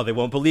 Oh no, they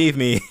won't believe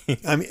me.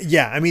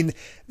 I mean,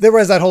 there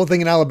was that whole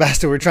thing in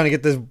Alabasta. We're trying to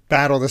get this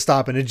battle to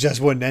stop, and it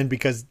just wouldn't end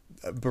because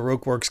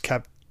Baroque Works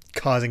kept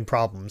causing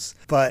problems.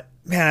 But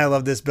man, I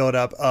love this build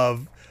up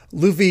of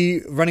Luffy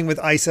running with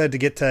Isa to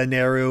get to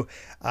Neru,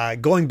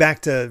 going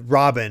back to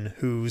Robin,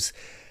 who's,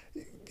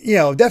 you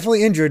know,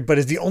 definitely injured, but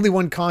is the only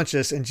one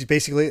conscious. And she's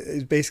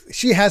basically,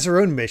 she has her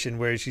own mission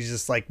where she's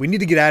just like, we need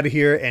to get out of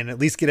here and at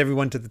least get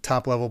everyone to the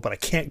top level, but I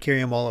can't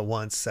carry them all at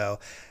once. So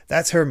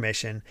that's her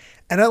mission.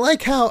 And I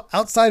like how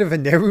outside of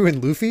Neru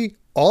and Luffy,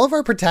 all of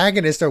our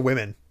protagonists are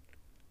women.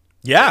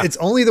 Yeah. It's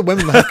only the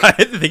women left. I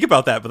didn't think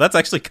about that, but that's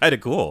actually kind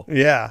of cool.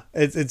 Yeah.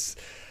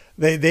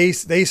 They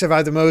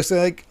survive the most.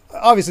 Like,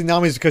 obviously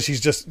Nami's because she's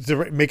just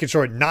making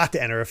sure not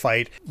to enter a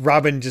fight.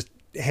 Robin just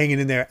hanging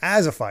in there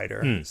as a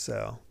fighter.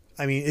 So,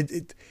 I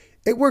mean,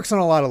 it works on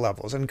a lot of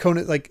levels, and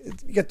Conan, like,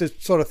 you get the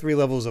sort of 3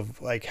 levels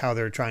of like how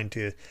they're trying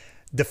to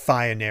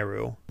defy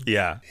Neru.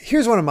 Yeah.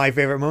 Here's one of my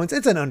favorite moments.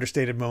 It's an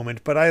understated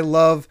moment, but I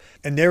love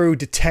Neru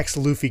detects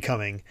Luffy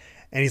coming,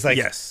 and he's like,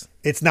 "Yes,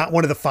 it's not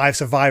one of the 5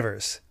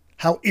 survivors.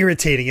 How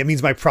irritating! It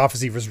means my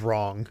prophecy was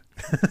wrong."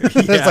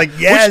 It's like,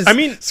 yes. Which, I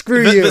mean,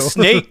 screw you. The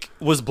snake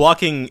was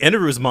blocking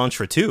Eneru's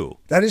mantra too.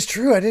 That is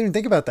true. I didn't even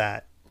think about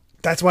that.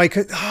 That's why I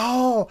could.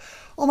 Oh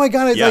my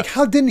god! Like,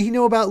 how didn't he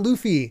know about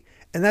Luffy?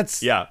 And that's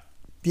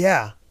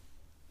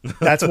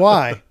that's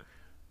why.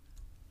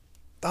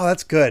 Oh,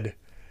 that's good.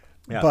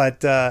 Yeah.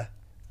 But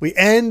we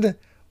end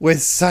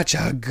with such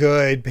a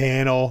good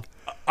panel.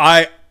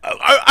 I'm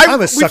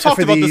a sucker we've talked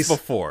for about these. this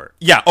before.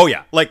 Yeah. Oh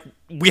yeah. Like,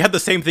 we had the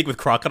same thing with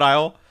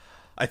Crocodile.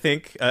 I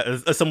think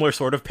a similar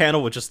sort of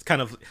panel with just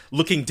kind of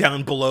looking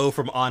down below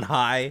from on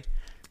high.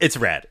 It's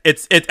rad.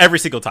 It's every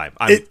single time.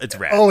 It's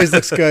rad. Always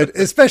looks good,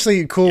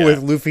 especially cool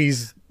with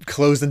Luffy's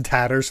clothes in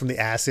tatters from the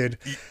acid.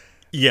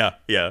 Yeah.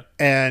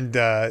 And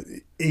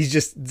he's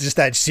just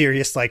that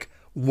serious, like,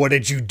 what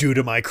did you do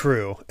to my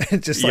crew?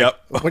 And just like,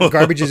 what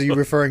garbages are you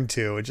referring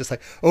to? And just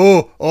like,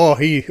 Neru,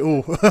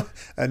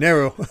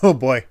 oh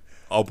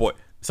boy.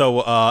 So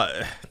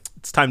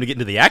it's time to get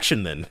into the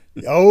action then.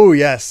 Oh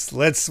yes,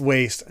 let's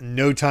waste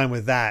no time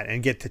with that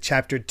and get to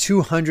chapter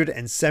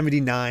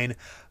 279,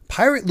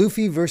 Pirate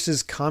Luffy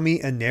versus Kami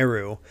and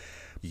Neru.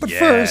 But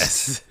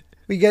first,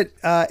 we get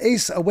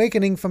Ace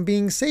awakening from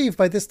being saved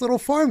by this little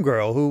farm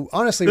girl who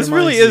honestly this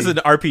really is an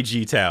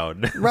RPG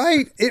town.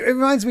 Right? It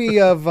reminds me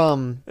of...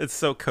 it's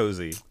so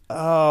cozy.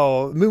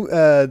 Oh,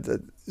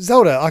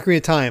 Zelda, Ocarina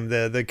of Time,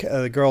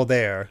 the girl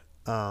there,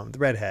 the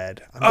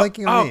redhead. I'm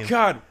blanking on her name. Oh,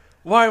 God.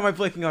 Why am I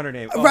blanking on her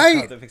name? Oh,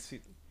 right? God, that makes me...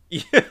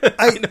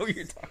 I know what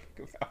you're talking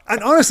about.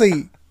 And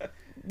honestly,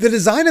 the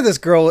design of this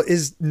girl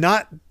is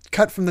not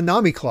cut from the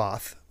Nami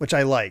cloth, which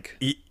I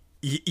like.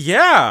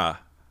 Yeah.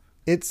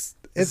 It's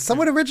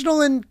somewhat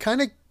original and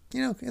kind of,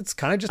 it's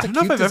kind of just a cute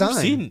design. I don't know if I've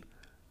ever seen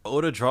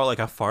Oda draw like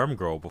a farm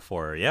girl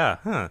before. Yeah.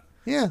 Huh.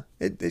 Yeah.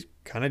 It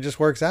kind of just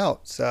works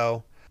out.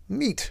 So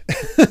neat.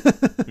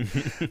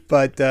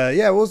 But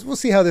we'll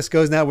see how this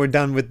goes now. We're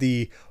done with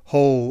the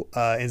whole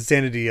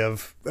insanity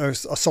of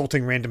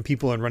assaulting random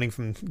people and running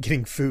from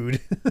getting food.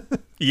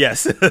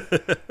 Yes.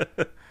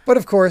 But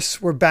of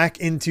course, we're back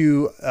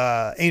into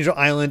Angel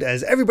Island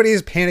as everybody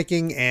is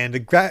panicking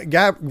and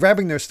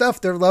grabbing their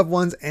stuff, their loved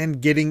ones,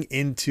 and getting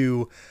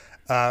into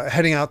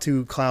heading out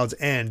to Cloud's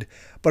End.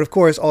 But of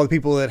course, all the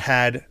people that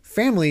had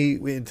family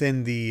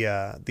within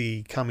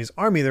the Kami's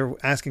army, they're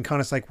asking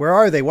Conus, like, where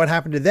are they? What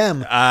happened to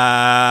them?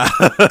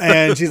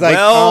 And she's like,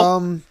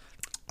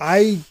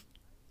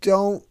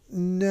 don't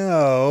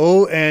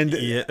know. And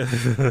Yeah.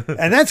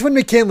 and that's when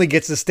McKinley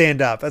gets to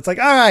stand up. It's like,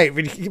 all right,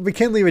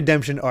 McKinley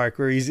redemption arc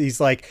where he's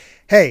like,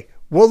 hey,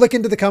 we'll look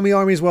into the Kami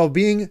army's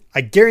well-being.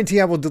 I guarantee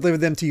I will deliver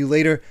them to you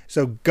later.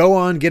 So go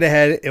on, get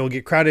ahead. It will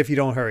get crowded if you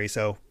don't hurry.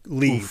 So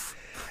leave. Oof.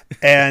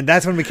 And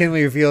that's when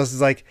McKinley reveals,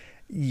 is like,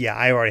 yeah,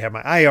 I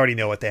already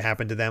know what they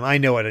happened to them. I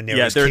know what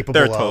Aneru is capable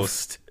they're of.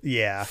 toast.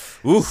 Yeah.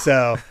 Oof.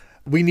 So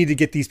we need to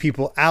get these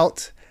people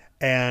out.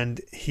 And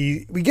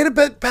we get a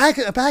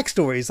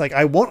backstory. It's like,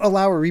 I won't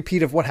allow a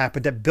repeat of what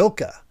happened at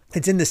Bilka.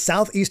 It's in the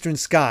southeastern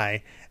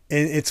sky,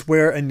 and it's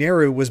where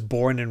Aneru was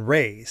born and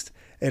raised.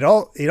 It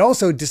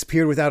also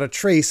disappeared without a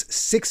trace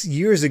 6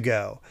 years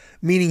ago,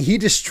 meaning he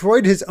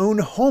destroyed his own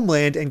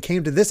homeland and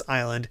came to this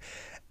island,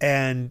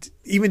 and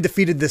even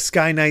defeated the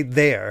Sky Knight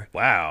there.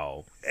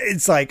 Wow.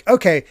 It's like,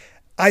 okay,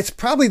 it's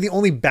probably the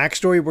only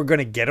backstory we're going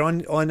to get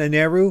on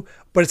Aneru,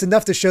 but it's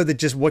enough to show that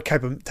just what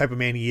type of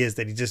man he is,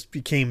 that he just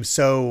became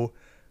so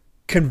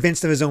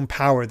convinced of his own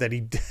power that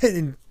he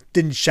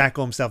didn't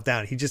shackle himself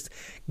down. He just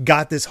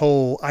got this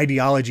whole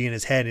ideology in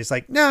his head. It's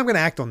like, no, I'm going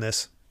to act on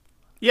this.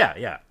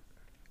 Yeah.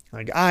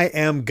 Like, I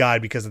am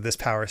God because of this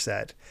power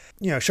set.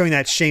 Showing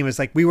that shame is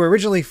like, we were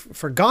originally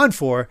gone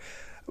for,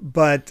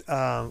 but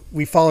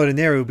we followed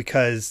Aneru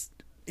because,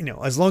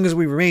 as long as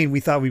we remain, we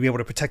thought we'd be able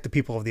to protect the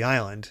people of the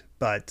island.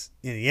 But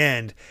in the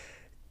end,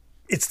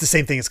 it's the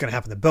same thing that's going to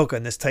happen to Bilka,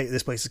 and this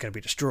place is going to be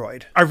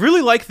destroyed. I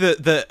really like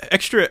the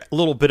extra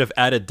little bit of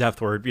added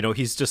depth where,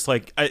 he's just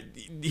like,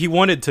 he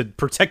wanted to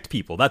protect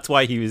people. That's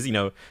why he was,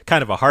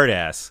 kind of a hard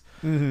ass.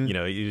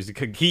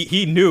 Mm-hmm.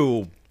 He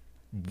knew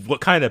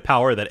what kind of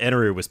power that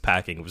Aneru was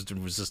packing. It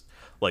was just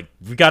like,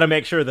 we got to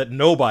make sure that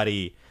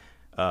nobody,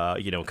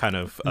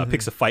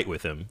 picks a fight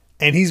with him.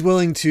 And he's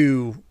willing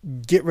to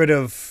get rid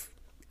of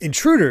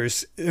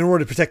intruders in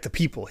order to protect the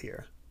people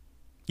here.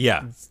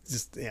 Yeah.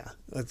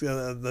 Let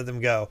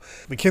them go.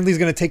 McKinley's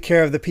going to take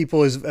care of the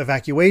people's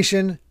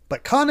evacuation,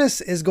 but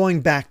Caunus is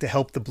going back to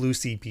help the Blue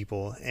Sea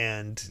people.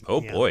 And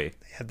boy,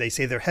 they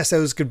say their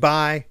Hessos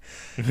goodbye,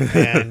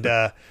 and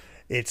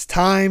it's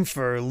time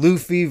for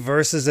Luffy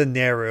versus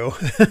Aneru.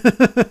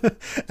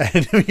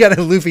 And we got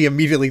Luffy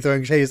immediately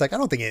throwing shade. He's like, I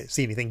don't think I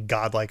see anything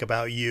godlike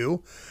about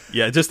you.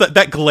 Yeah, just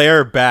that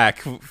glare back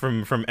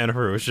from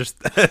Aneru is just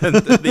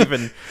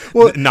even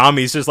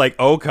Nami's just like,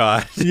 oh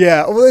god.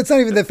 Yeah, well, it's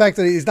not even the fact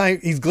that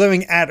he's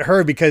glaring at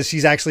her because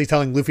she's actually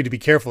telling Luffy to be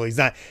careful.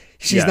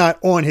 She's not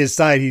on his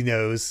side, he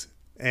knows.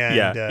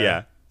 And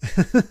yeah.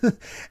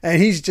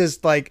 And he's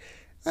just like,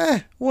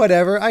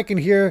 whatever. I can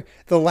hear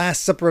the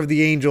Last Supper of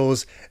the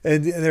Angels,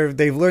 and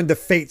they've learned the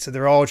fate, so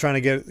they're all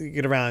trying to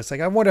get around. It's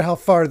like, I wonder how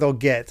far they'll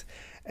get.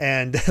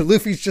 And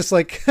Luffy's just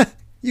like,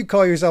 you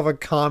call yourself a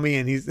kami,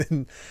 and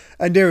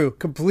Aneru,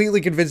 completely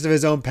convinced of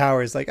his own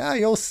power, is like,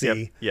 you'll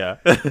see.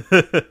 Yep,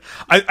 yeah.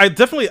 I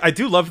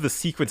do love the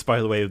sequence, by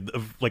the way,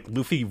 of like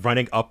Luffy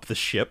running up the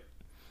ship.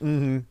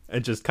 Mm-hmm.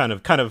 And just kind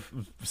of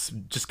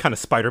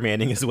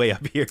Spider-Manning his way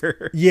up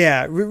here.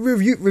 Yeah,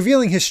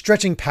 revealing his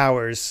stretching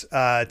powers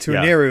to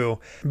Aneru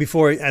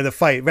before the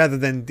fight, rather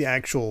than the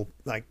actual,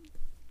 like,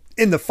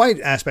 in the fight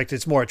aspect,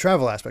 it's more a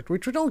travel aspect,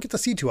 which we don't get to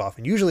see too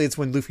often. Usually it's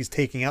when Luffy's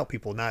taking out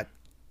people, not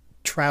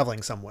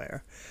traveling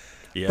somewhere.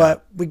 Yeah.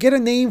 But we get a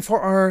name for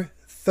our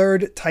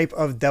third type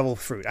of devil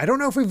fruit. I don't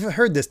know if we've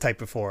heard this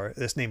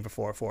name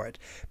before for it.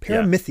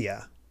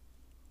 Paramythia.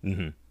 Yeah.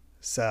 Mm-hmm.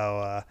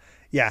 So,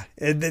 yeah,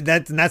 and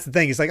that's the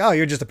thing. It's like, oh,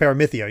 you're just a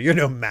Paramythia. You're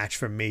no match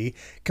for me.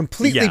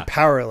 Completely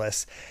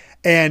powerless.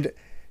 And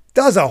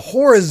does a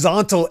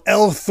horizontal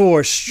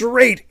L-Thor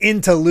straight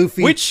into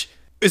Luffy. Which,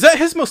 is that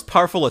his most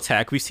powerful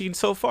attack we've seen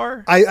so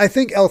far? I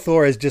think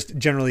L-Thor is just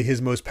generally his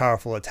most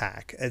powerful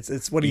attack.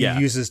 It's what he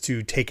uses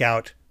to take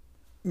out,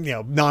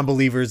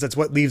 non-believers. That's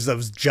what leaves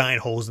those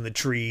giant holes in the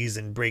trees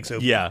and breaks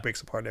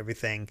apart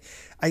everything.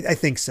 I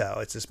think so.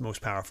 It's his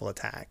most powerful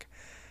attack.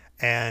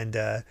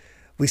 And,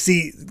 we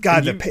see,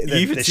 God,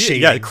 the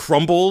shading. Yeah, it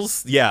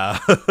crumbles. Yeah.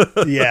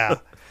 Yeah.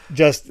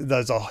 Just,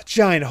 there's a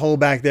giant hole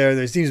back there.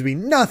 There seems to be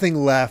nothing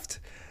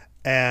left.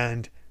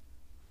 And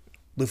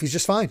Luffy's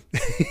just fine.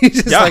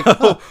 He's just like,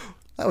 oh,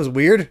 that was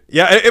weird.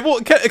 Yeah, it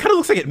kind of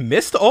looks like it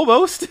missed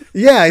almost.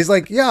 Yeah, he's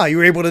like, yeah, you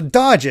were able to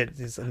dodge it.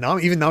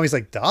 Even now he's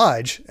like,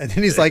 dodge? And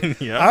then he's like,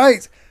 all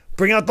right,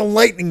 bring out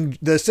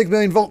the 6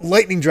 million volt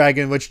lightning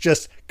dragon, which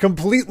just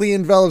completely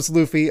envelops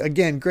Luffy.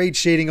 Again, great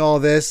shading, all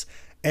this.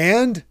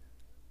 And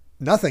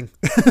nothing.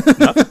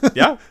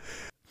 Yeah.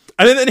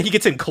 And then he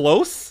gets in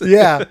close.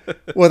 Yeah.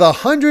 With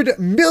 100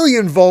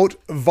 million volt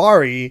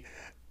Vari.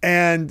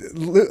 And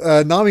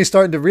Nami's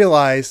starting to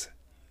realize,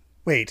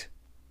 wait,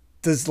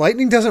 does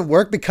lightning doesn't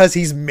work because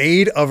he's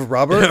made of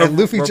rubber? And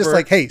Luffy's just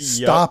like, hey,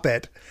 stop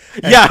it.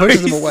 And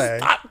pushes him away.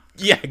 Stop.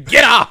 Yeah,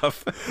 get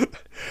off.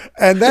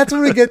 And that's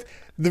when we get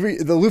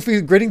the Luffy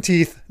gritting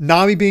teeth,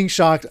 Nami being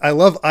shocked. I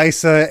love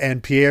Isa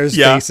and Pierre's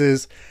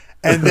faces.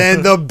 And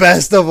then the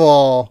best of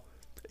all,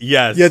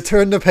 yes, you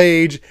turn the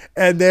page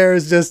and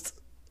there's just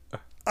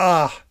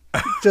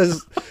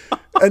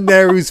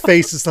Aneru's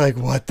face is like,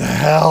 what the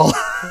hell?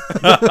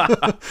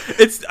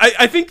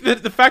 I think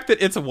that the fact that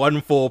it's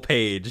one full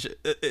page,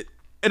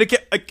 and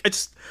again,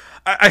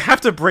 I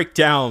have to break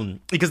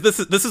down because this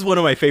is one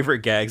of my favorite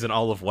gags in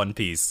all of One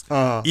Piece.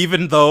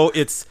 Even though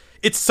it's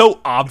so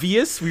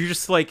obvious, we're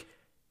just like,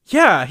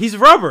 yeah, he's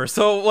rubber.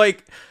 So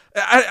like,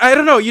 I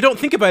don't know. You don't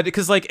think about it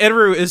because like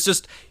Eneru is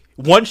just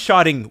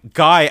one-shotting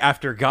guy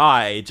after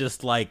guy,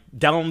 just like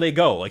down they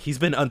go. Like he's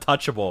been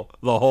untouchable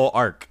the whole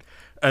arc,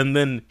 and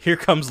then here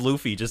comes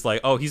Luffy, just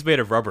like, oh, he's made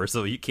of rubber,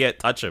 so you can't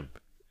touch him.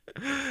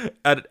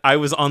 And I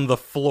was on the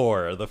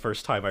floor the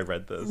first time I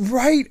read this.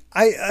 Right.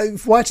 I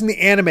watching the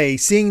anime,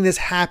 seeing this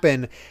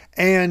happen,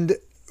 and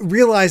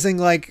realizing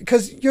like,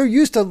 because you're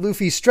used to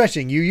Luffy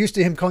stretching, you're used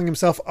to him calling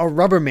himself a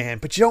rubber man,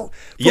 but you don't,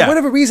 for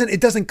whatever reason, it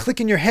doesn't click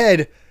in your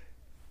head.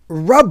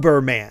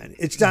 Rubber man.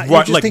 It's not you're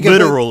just like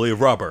literally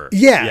rubber.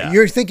 Yeah,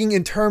 you're thinking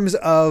in terms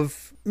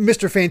of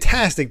Mr.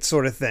 Fantastic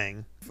sort of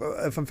thing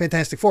from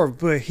Fantastic Four,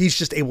 but he's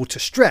just able to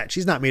stretch.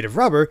 He's not made of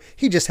rubber.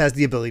 He just has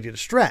the ability to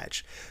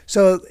stretch.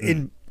 So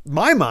in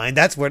my mind,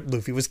 that's what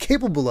Luffy was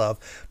capable of.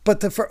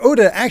 But for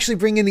Oda to actually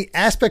bring in the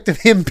aspect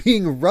of him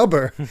being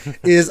rubber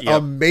is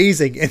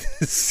amazing. And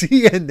to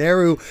see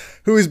Eneru,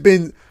 who has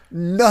been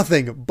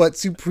nothing but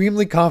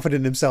supremely confident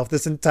in himself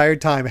this entire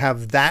time,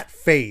 have that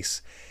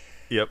face.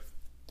 Yep.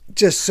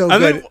 Just so and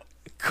good. Then,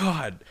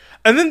 God.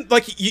 And then,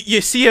 like,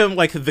 you see him,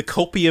 like, the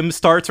copium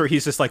starts where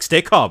he's just like,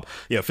 stay calm.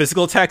 You know,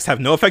 physical attacks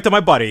have no effect on my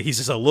body. He's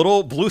just a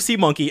little blue sea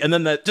monkey. And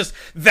then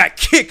that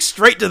kick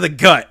straight to the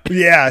gut.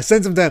 Yeah,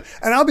 sends him down.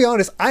 And I'll be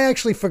honest, I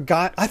actually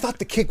forgot. I thought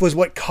the kick was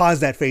what caused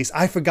that face.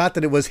 I forgot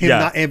that it was him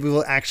not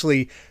able to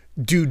actually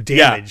do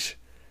damage.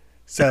 Yeah.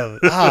 So,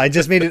 it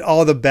just made it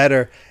all the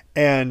better.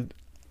 And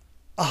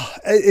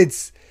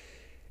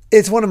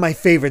it's one of my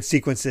favorite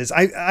sequences.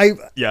 I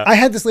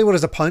had this labeled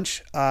as a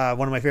punch.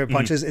 One of my favorite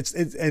punches.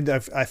 And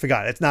I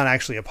forgot. It's not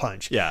actually a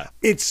punch. Yeah.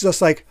 It's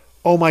just like,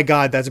 oh my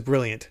God, that's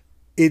brilliant.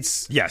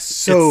 It's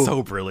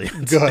so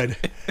brilliant. Good.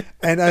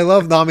 And I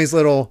love Nami's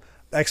little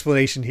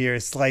explanation here.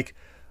 It's like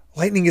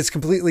lightning is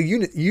completely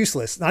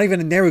useless. Not even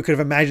Eneru could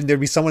have imagined there'd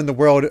be someone in the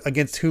world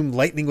against whom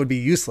lightning would be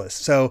useless.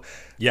 So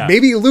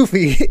maybe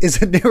Luffy is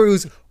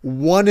Eneru's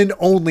one and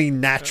only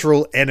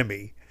natural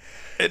enemy.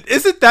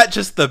 Isn't that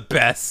just the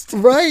best?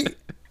 Right.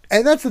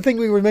 And that's the thing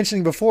we were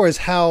mentioning before is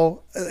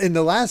how in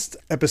the last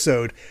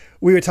episode,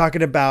 we were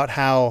talking about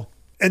how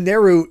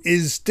Eneru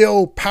is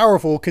still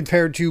powerful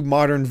compared to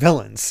modern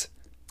villains.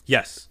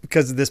 Yes.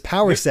 Because of this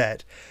power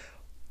set.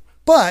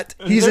 But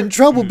he's in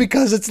trouble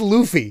because it's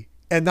Luffy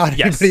and not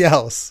anybody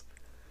else.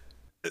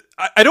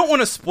 I don't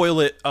want to spoil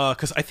it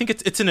because I think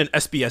it's in an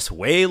SBS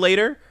way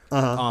later.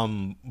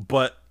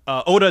 But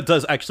Oda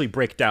does actually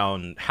break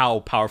down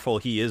how powerful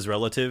he is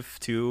relative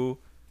to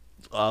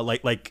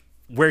like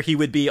where he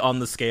would be on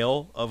the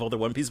scale of other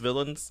One Piece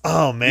villains.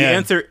 Oh man. The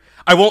answer,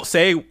 I won't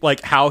say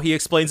like how he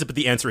explains it, but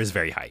the answer is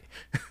very high.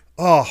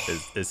 Oh.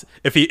 is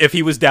if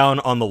he was down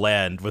on the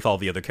land with all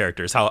the other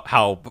characters,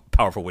 how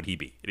powerful would he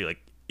be? Like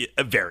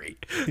very.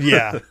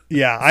 Yeah.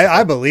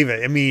 I believe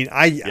it. I mean,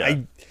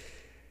 I'm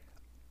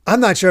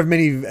not sure of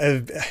many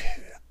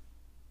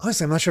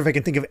honestly, I'm not sure if I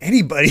can think of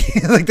anybody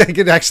like that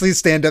could actually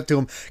stand up to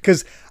him,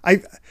 because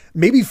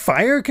maybe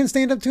fire can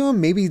stand up to him,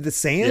 maybe the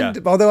sand.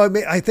 Yeah. Although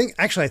I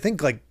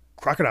think like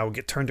Crocodile would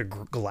get turned to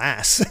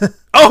glass.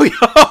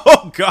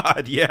 Oh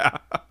God, yeah.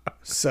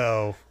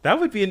 So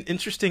that would be an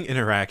interesting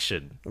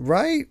interaction,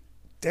 right?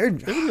 There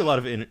would be a lot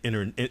of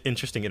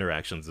interesting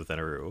interactions with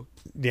Eneru.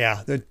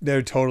 Yeah,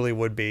 there totally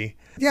would be.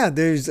 Yeah,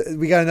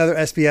 we got another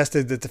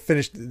SBS to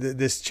finish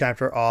this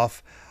chapter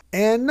off,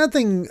 and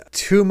nothing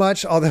too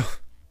much, although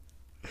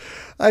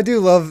I do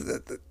love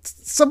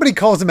somebody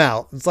calls him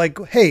out. It's like,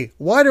 hey,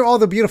 why do all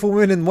the beautiful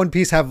women in One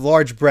Piece have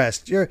large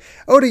breasts?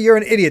 Oda, you're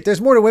an idiot. There's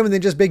more to women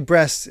than just big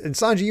breasts. And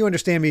Sanji, you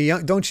understand me,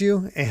 don't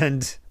you?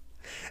 And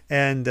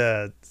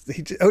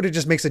Oda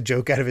just makes a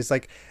joke out of it. It's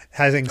like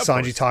having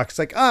Sanji talk. It's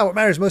like, what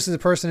matters most as a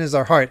person is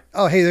our heart.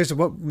 Oh, hey, there's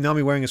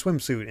Nami wearing a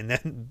swimsuit. And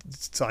then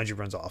Sanji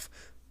runs off.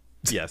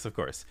 Yes, of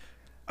course.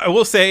 I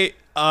will say,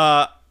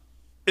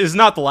 it's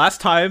not the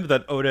last time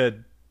that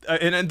Oda...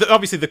 and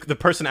obviously the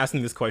person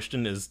asking this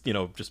question is,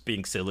 just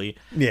being silly.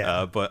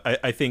 Yeah. But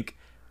I think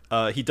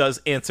he does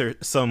answer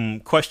some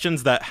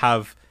questions that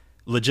have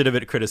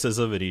legitimate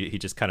criticism, and he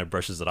just kind of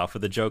brushes it off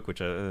with a joke, which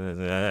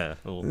yeah.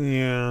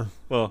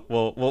 Well,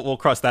 we'll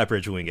cross that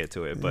bridge when we get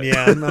to it. But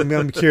yeah,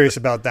 I'm curious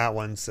about that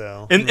one.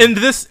 So in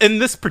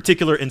this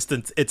particular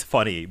instance, it's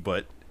funny,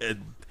 but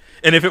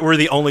and if it were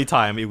the only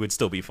time, it would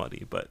still be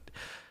funny. But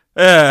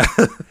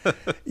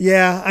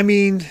yeah, I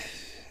mean,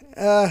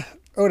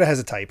 Oda has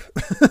a type.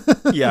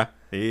 Yeah,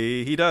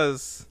 he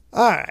does.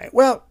 All right.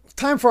 Well,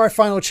 time for our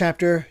final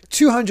chapter,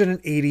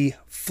 280,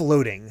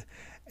 Floating.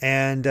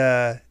 And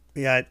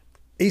we got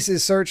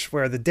Ace's search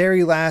where the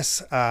dairy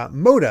lass,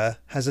 Moda,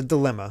 has a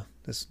dilemma,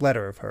 this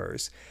letter of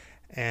hers.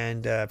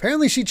 And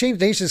apparently she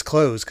changed Ace's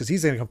clothes because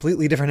he's in a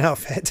completely different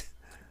outfit.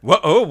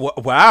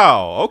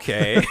 Wow.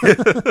 Okay.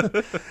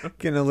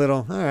 Getting a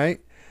little, all right.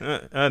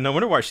 No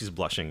wonder why she's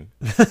blushing.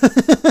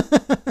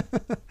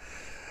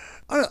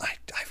 I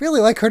really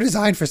like her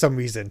design for some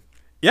reason.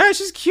 Yeah,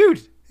 she's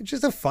cute. It's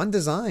just a fun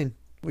design.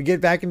 we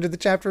get back into the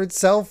chapter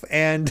itself,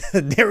 and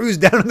Neru's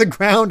down on the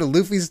ground, and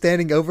Luffy's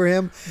standing over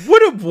him.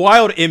 What a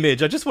wild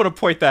image. I just want to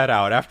point that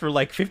out after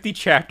like 50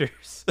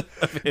 chapters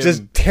of him.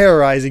 Just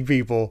terrorizing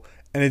people.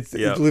 And it's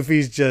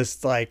Luffy's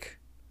just like,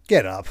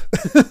 get up.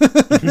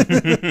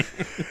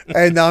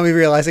 And Nami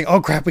realizing,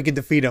 oh crap, we can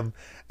defeat him.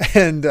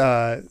 And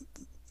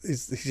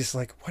he's just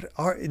like,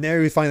 and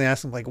Neru finally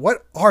asks him, like,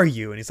 what are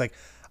you? And he's like,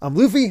 I'm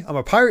Luffy, I'm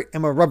a pirate,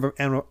 I'm a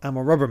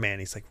rubber man.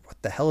 He's like,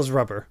 what the hell is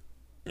rubber?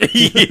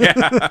 Yeah.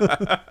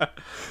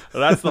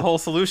 That's the whole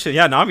solution.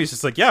 Yeah, Nami's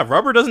just like, yeah,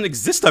 rubber doesn't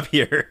exist up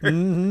here.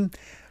 Mm-hmm.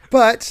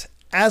 But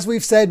as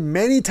we've said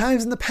many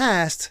times in the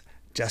past,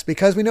 just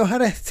because we know how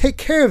to take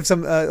care of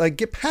some,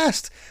 get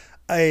past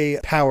a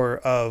power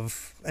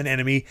of an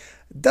enemy,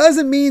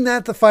 doesn't mean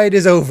that the fight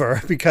is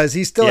over, because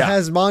he still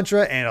has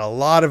mantra and a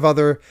lot of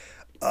other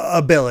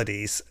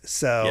abilities.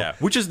 So yeah,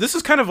 this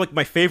is kind of like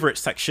my favorite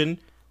section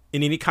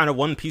in any kind of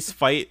One Piece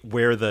fight,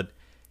 where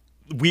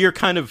we are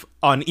kind of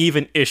on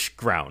even-ish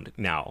ground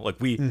now. Like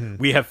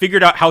we have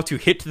figured out how to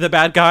hit the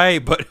bad guy,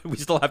 but we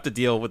still have to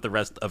deal with the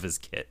rest of his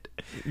kit.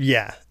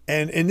 Yeah.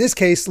 And in this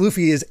case,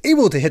 Luffy is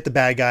able to hit the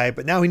bad guy,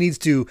 but now he needs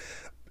to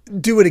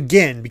do it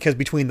again, because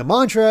between the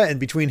mantra and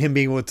between him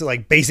being able to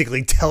like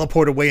basically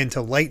teleport away into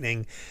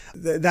lightning,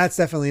 that's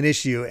definitely an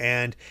issue.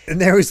 And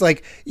there was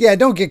like, yeah,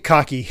 don't get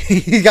cocky.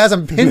 He got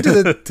him pinned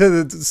to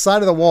the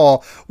side of the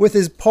wall with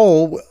his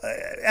pole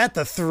at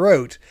the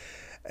throat.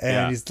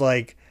 And he's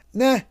like,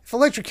 nah, if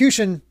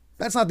electrocution,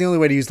 that's not the only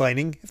way to use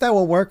lightning. If that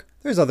won't work,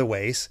 there's other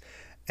ways.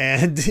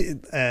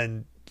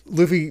 And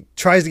Luffy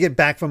tries to get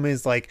back from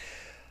his like,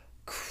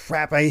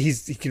 crap, he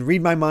can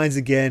read my minds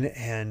again.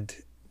 And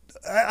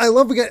I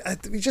love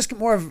we just get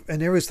more of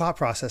Neru's thought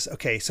process.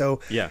 Okay, so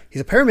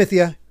he's a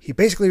Paramythia. He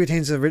basically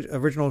retains the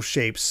original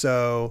shape.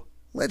 So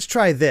let's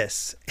try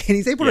this. And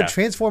he's able to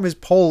transform his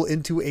pole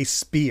into a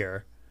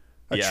spear.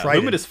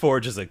 Luminous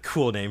Forge is a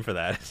cool name for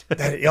that.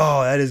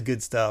 That is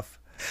good stuff.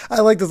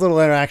 I like this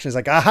little interaction. It's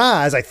like,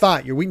 aha, as I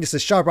thought, your weakness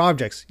is sharp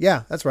objects.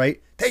 Yeah, that's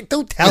right. Hey,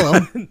 don't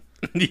tell him.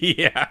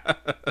 Yeah.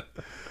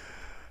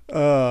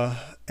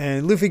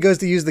 And Luffy goes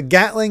to use the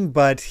Gatling,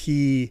 but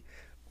he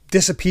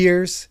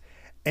disappears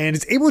and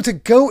is able to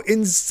go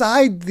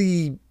inside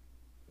the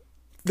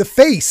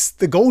face,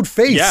 the gold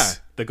face. Yeah,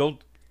 the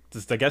gold,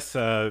 I guess,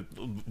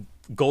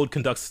 gold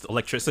conducts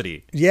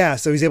electricity. Yeah,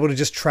 so he's able to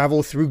just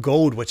travel through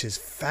gold, which is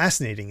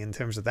fascinating in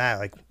terms of that.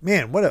 Like,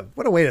 man, what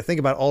a way to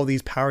think about all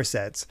these power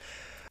sets.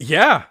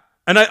 Yeah,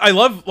 and I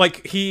love,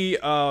 like, he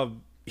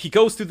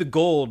goes through the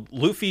gold.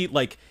 Luffy,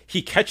 like,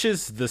 he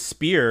catches the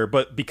spear,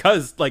 but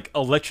because like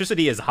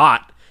electricity is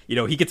hot,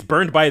 he gets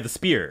burned by the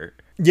spear.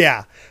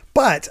 Yeah,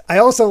 but I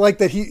also like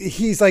that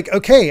he's like,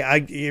 okay,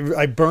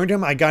 I burned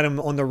him, I got him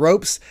on the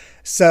ropes,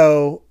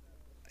 so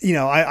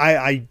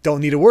I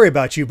don't need to worry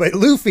about you. But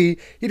Luffy,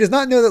 he does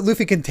not know that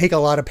Luffy can take a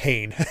lot of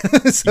pain.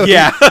 So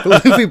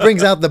Luffy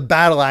brings out the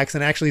battle axe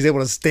and actually is able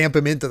to stamp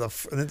him into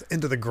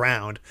the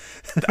ground.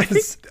 I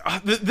think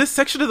this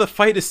section of the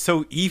fight is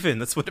so even.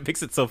 That's what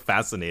makes it so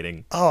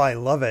fascinating. Oh, I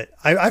love it.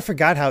 I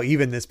forgot how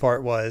even this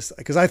part was,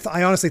 because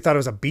I honestly thought it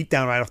was a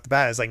beatdown right off the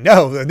bat. It's like,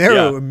 no,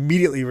 Neru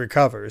immediately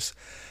recovers.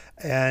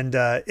 And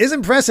is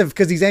impressive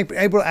because he's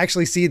able to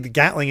actually see the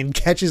Gatling and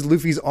catches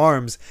Luffy's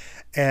arms.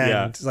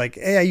 And it's like,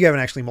 hey, you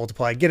haven't actually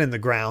multiplied. Get in the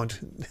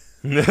ground.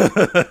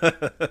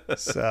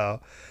 So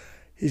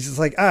he's just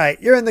like, all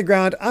right, you're in the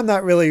ground. I'm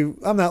not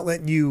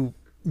letting you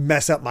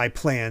mess up my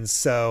plans.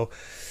 So,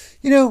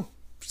 want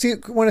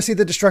to see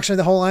the destruction of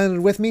the whole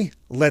island with me?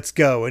 Let's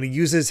go. And he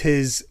uses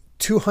his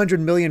 200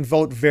 million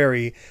volt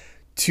Very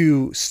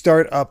to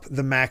start up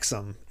the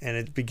Maxim, and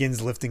it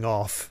begins lifting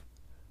off.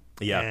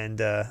 Yeah.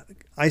 And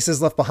Ice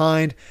is left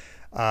behind.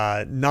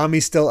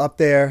 Nami's still up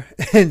there.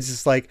 And it's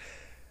just like,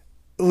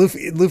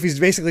 Luffy's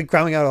basically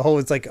crawling out a hole.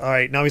 It's like, all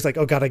right, now he's like,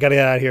 oh God, I gotta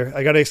get out of here.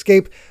 I gotta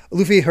escape.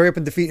 Luffy, hurry up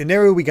and defeat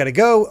Neru. We gotta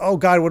go. Oh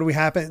God, what do we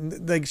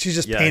happen? Like, she's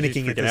just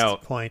panicking at this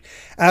point.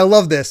 And I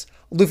love this.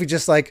 Luffy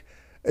just like,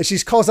 she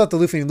calls out to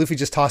Luffy, and Luffy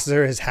just tosses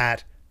her his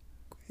hat.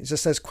 He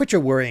just says, quit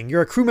your worrying.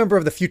 You're a crew member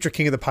of the future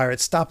king of the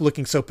pirates. Stop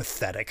looking so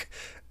pathetic.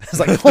 It's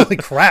like, holy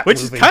crap.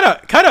 Which Luffy. Is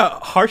kind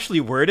of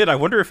harshly worded. I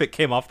wonder if it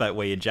came off that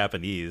way in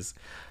Japanese.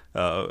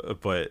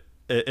 But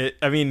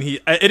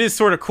it is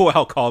sort of cool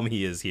how calm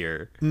he is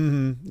here.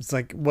 Mm-hmm. It's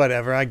like,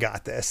 whatever, I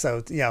got this.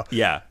 So,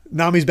 yeah.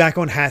 Nami's back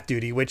on hat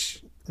duty,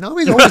 which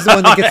Nami's always the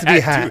one that gets to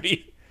be hat.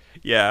 Duty.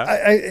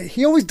 Yeah.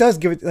 He always does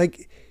give it,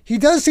 like, he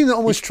does seem to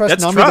almost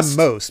trust Nami the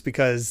most,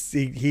 because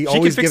he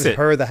always gives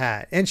her the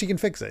hat, and she can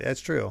fix it.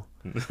 That's true.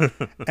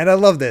 And I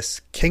love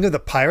this. King of the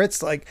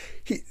Pirates. Like,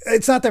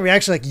 it's not the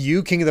reaction like,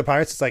 you, King of the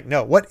Pirates. It's like,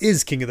 no, what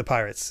is King of the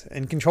Pirates?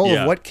 And control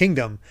of what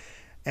kingdom?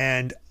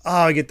 And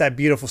I get that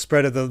beautiful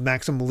spread of the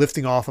Maxim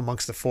lifting off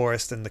amongst the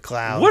forest and the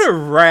clouds. What a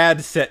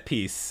rad set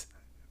piece.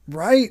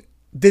 Right?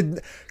 We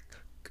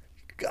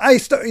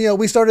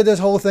started this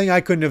whole thing.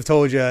 I couldn't have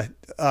told you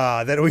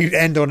that we'd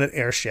end on an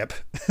airship.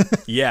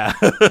 Yeah.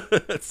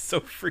 That's so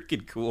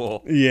freaking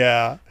cool.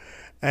 Yeah.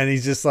 And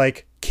he's just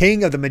like,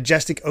 king of the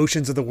majestic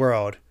oceans of the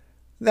world.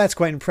 That's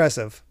quite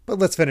impressive. But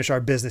let's finish our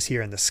business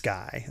here in the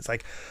sky. It's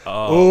like,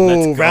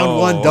 round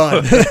one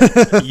done.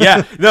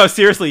 Yeah. No,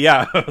 seriously.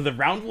 Yeah. The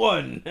round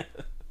one.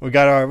 We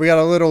got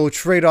a little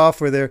trade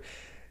off where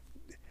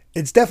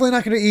it's definitely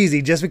not going to be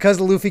easy. Just because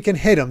Luffy can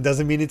hit him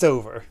doesn't mean it's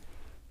over.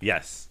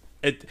 Yes.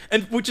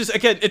 And which is,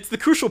 again, it's the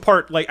crucial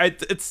part. Like,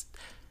 it's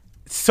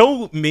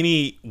so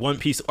many One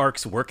Piece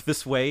arcs work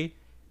this way,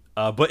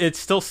 but it's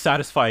still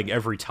satisfying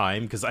every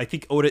time, because I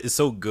think Oda is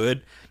so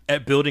good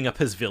at building up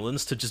his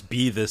villains to just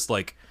be this,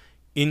 like,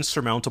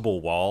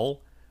 insurmountable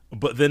wall.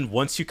 But then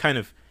once you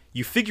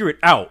figure it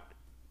out,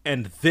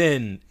 and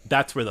then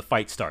that's where the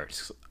fight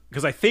starts.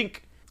 Because I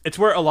think it's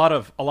where a lot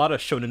of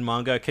shonen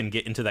manga can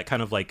get into that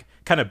kind of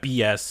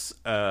BS,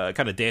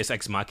 kind of Deus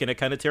Ex Machina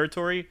kind of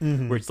territory,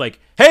 where it's like,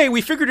 hey,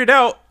 we figured it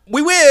out,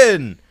 we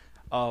win.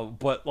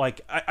 But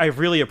like, I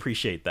really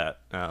appreciate that.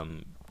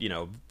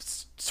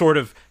 Sort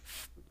of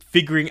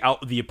figuring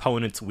out the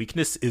opponent's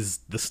weakness is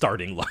the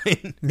starting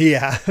line.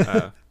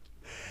 Yeah,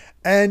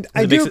 and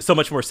it makes it so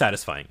much more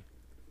satisfying.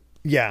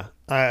 Yeah,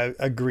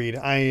 agreed.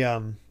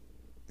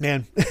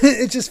 Man,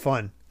 it's just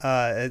fun.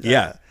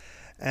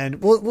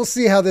 And we'll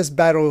see how this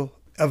battle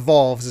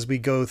evolves as we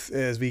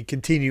we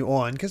continue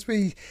on, because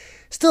we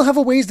still have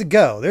a ways to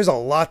go. There's a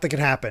lot that can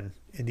happen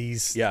in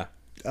these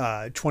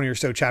 20 or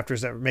so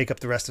chapters that make up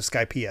the rest of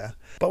Skypiea.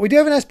 But we do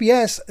have an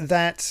SBS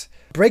that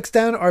breaks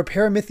down our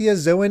Paramythia,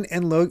 Zoan,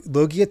 and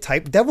Logia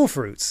type devil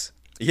fruits.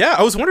 Yeah,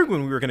 I was wondering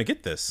when we were going to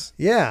get this.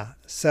 Yeah,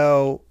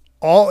 so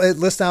it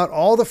lists out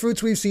all the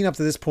fruits we've seen up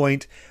to this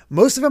point.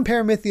 Most of them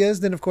Paramythias.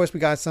 Then of course we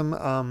got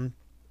some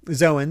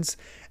Zoans.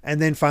 And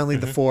then finally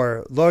the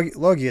 4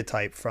 Logia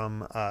type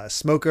from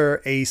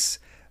Smoker, Ace,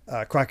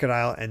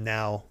 Crocodile, and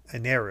now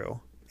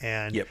Neru.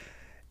 And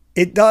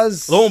it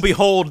does... Lo and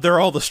behold, they're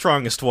all the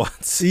strongest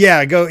ones.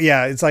 Yeah,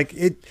 it's like...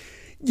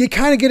 You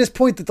kind of get his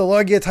point that the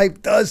Logia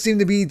type does seem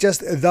to be just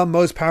the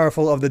most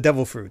powerful of the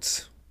devil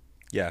fruits.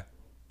 Yeah.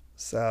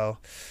 So,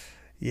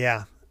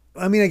 yeah.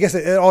 I mean, I guess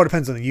it all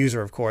depends on the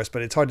user, of course,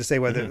 but it's hard to say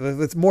whether...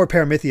 With more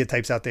Paramythia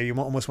types out there, you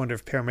almost wonder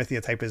if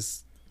Paramythia type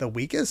is the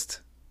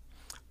weakest.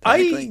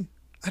 I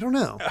don't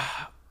know.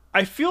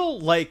 I feel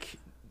like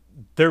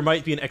there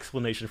might be an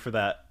explanation for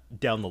that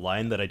down the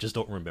line that I just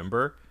don't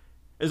remember.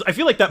 I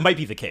feel like that might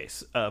be the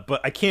case,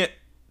 but I can't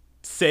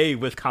say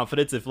with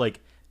confidence if like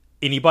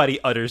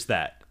anybody utters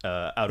that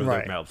out of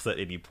their mouths at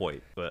any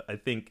point. But I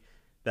think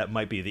that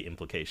might be the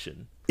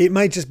implication. It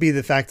might just be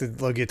the fact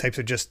that Logia types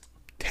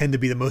tend to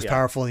be the most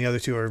powerful, and the other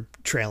two are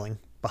trailing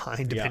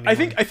behind.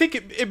 I think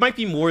it might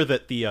be more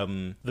that the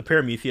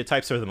Paramythia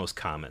types are the most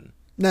common.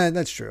 No,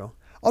 that's true.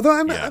 Although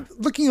I'm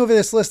looking over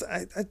this list,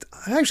 I'm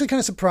actually kind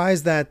of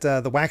surprised that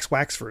the wax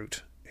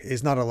fruit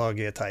is not a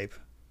Logia type.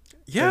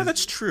 Yeah,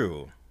 that's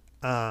true.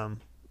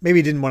 Maybe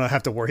he didn't want to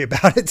have to worry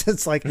about it.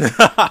 It's like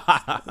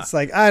I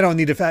don't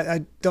want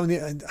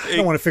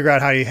to figure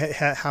out how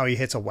he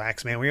hits a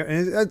wax man.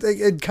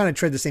 It kind of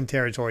tread the same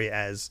territory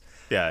as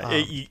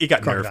it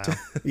got Crocodile.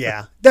 nerfed.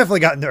 Yeah,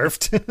 definitely got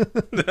nerfed.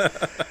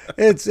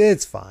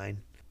 It's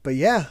fine, but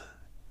yeah,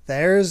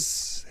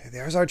 there's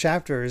our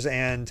chapters,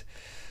 and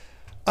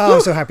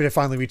I'm so happy to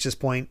finally reach this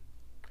point.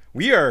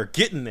 We are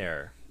getting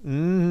there.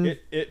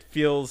 It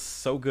feels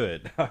so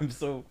good. I'm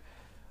so.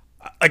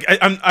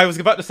 I was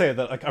about to say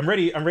that like I'm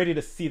ready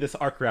to see this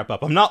arc wrap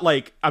up. I'm not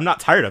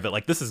tired of it.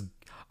 Like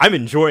I'm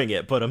enjoying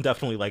it, but I'm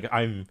definitely like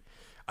I'm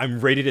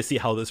ready to see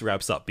how this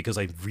wraps up, because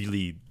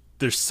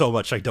there's so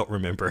much I don't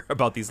remember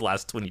about these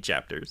last 20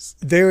 chapters.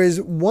 There is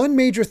one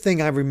major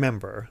thing I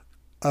remember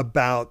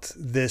about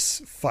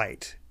this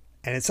fight,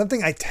 and it's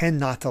something I tend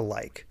not to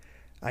like.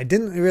 I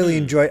didn't really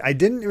enjoy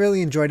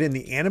it in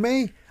the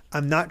anime.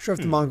 I'm not sure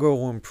if the manga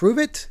will improve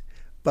it,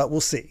 but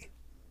we'll see.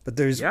 But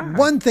there's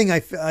one thing I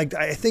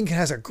think it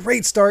has a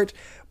great start,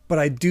 but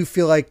I do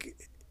feel like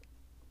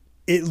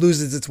it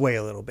loses its way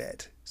a little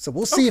bit. So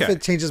we'll see if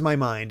it changes my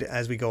mind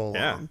as we go along.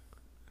 Yeah.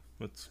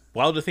 It's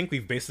wild to think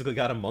we've basically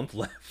got a month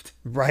left.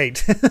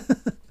 Right.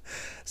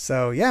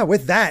 So yeah,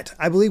 with that,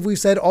 I believe we've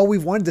said all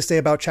we've wanted to say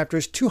about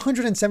chapters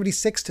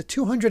 276 to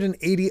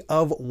 280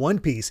 of One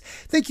Piece.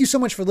 Thank you so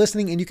much for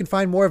listening, and you can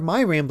find more of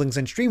my ramblings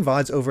and stream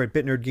VODs over at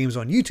BitNerd Games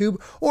on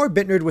YouTube, or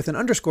BitNerd with an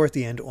underscore at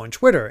the end on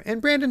Twitter. And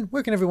Brandon,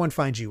 where can everyone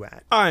find you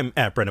at? I'm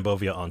at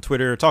Brennabovia on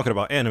Twitter, talking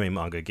about anime,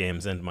 manga,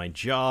 games, and my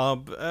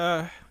job.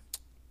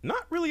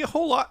 Not really a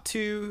whole lot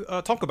to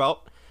talk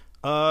about.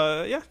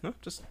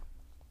 Just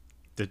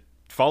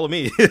follow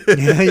me.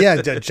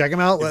 Check him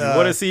out. If you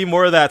want to see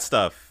more of that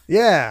stuff.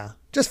 Yeah,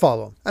 just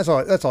follow him.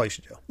 That's all you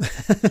should do.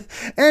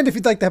 And if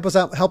you'd like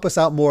to help us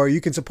out more,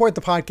 you can support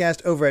the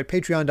podcast over at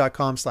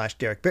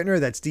patreon.com/Derek Bittner.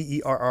 That's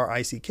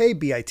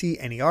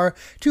DERRICKBITNER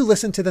to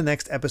listen to the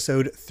next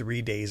episode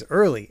 3 days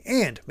early.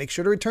 And make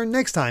sure to return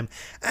next time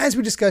as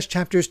we discuss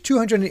chapters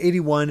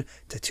 281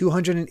 to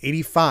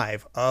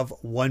 285 of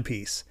One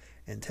Piece.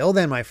 Until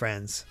then, my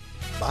friends,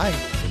 bye.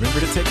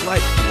 Remember to take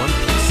life one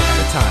piece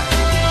at a time.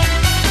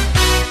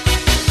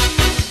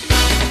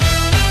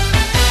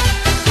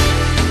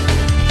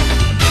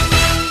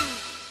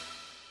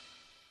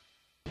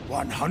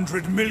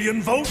 100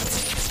 million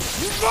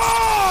votes,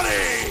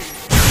 body!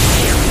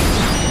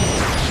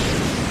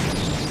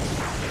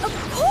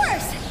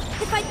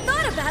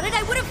 about it,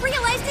 I would have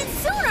realized it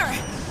sooner!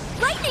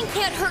 Lightning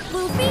can't hurt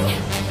Luffy!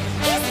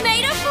 He's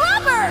made of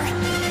rubber!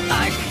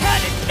 I've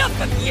had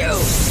enough of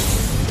you!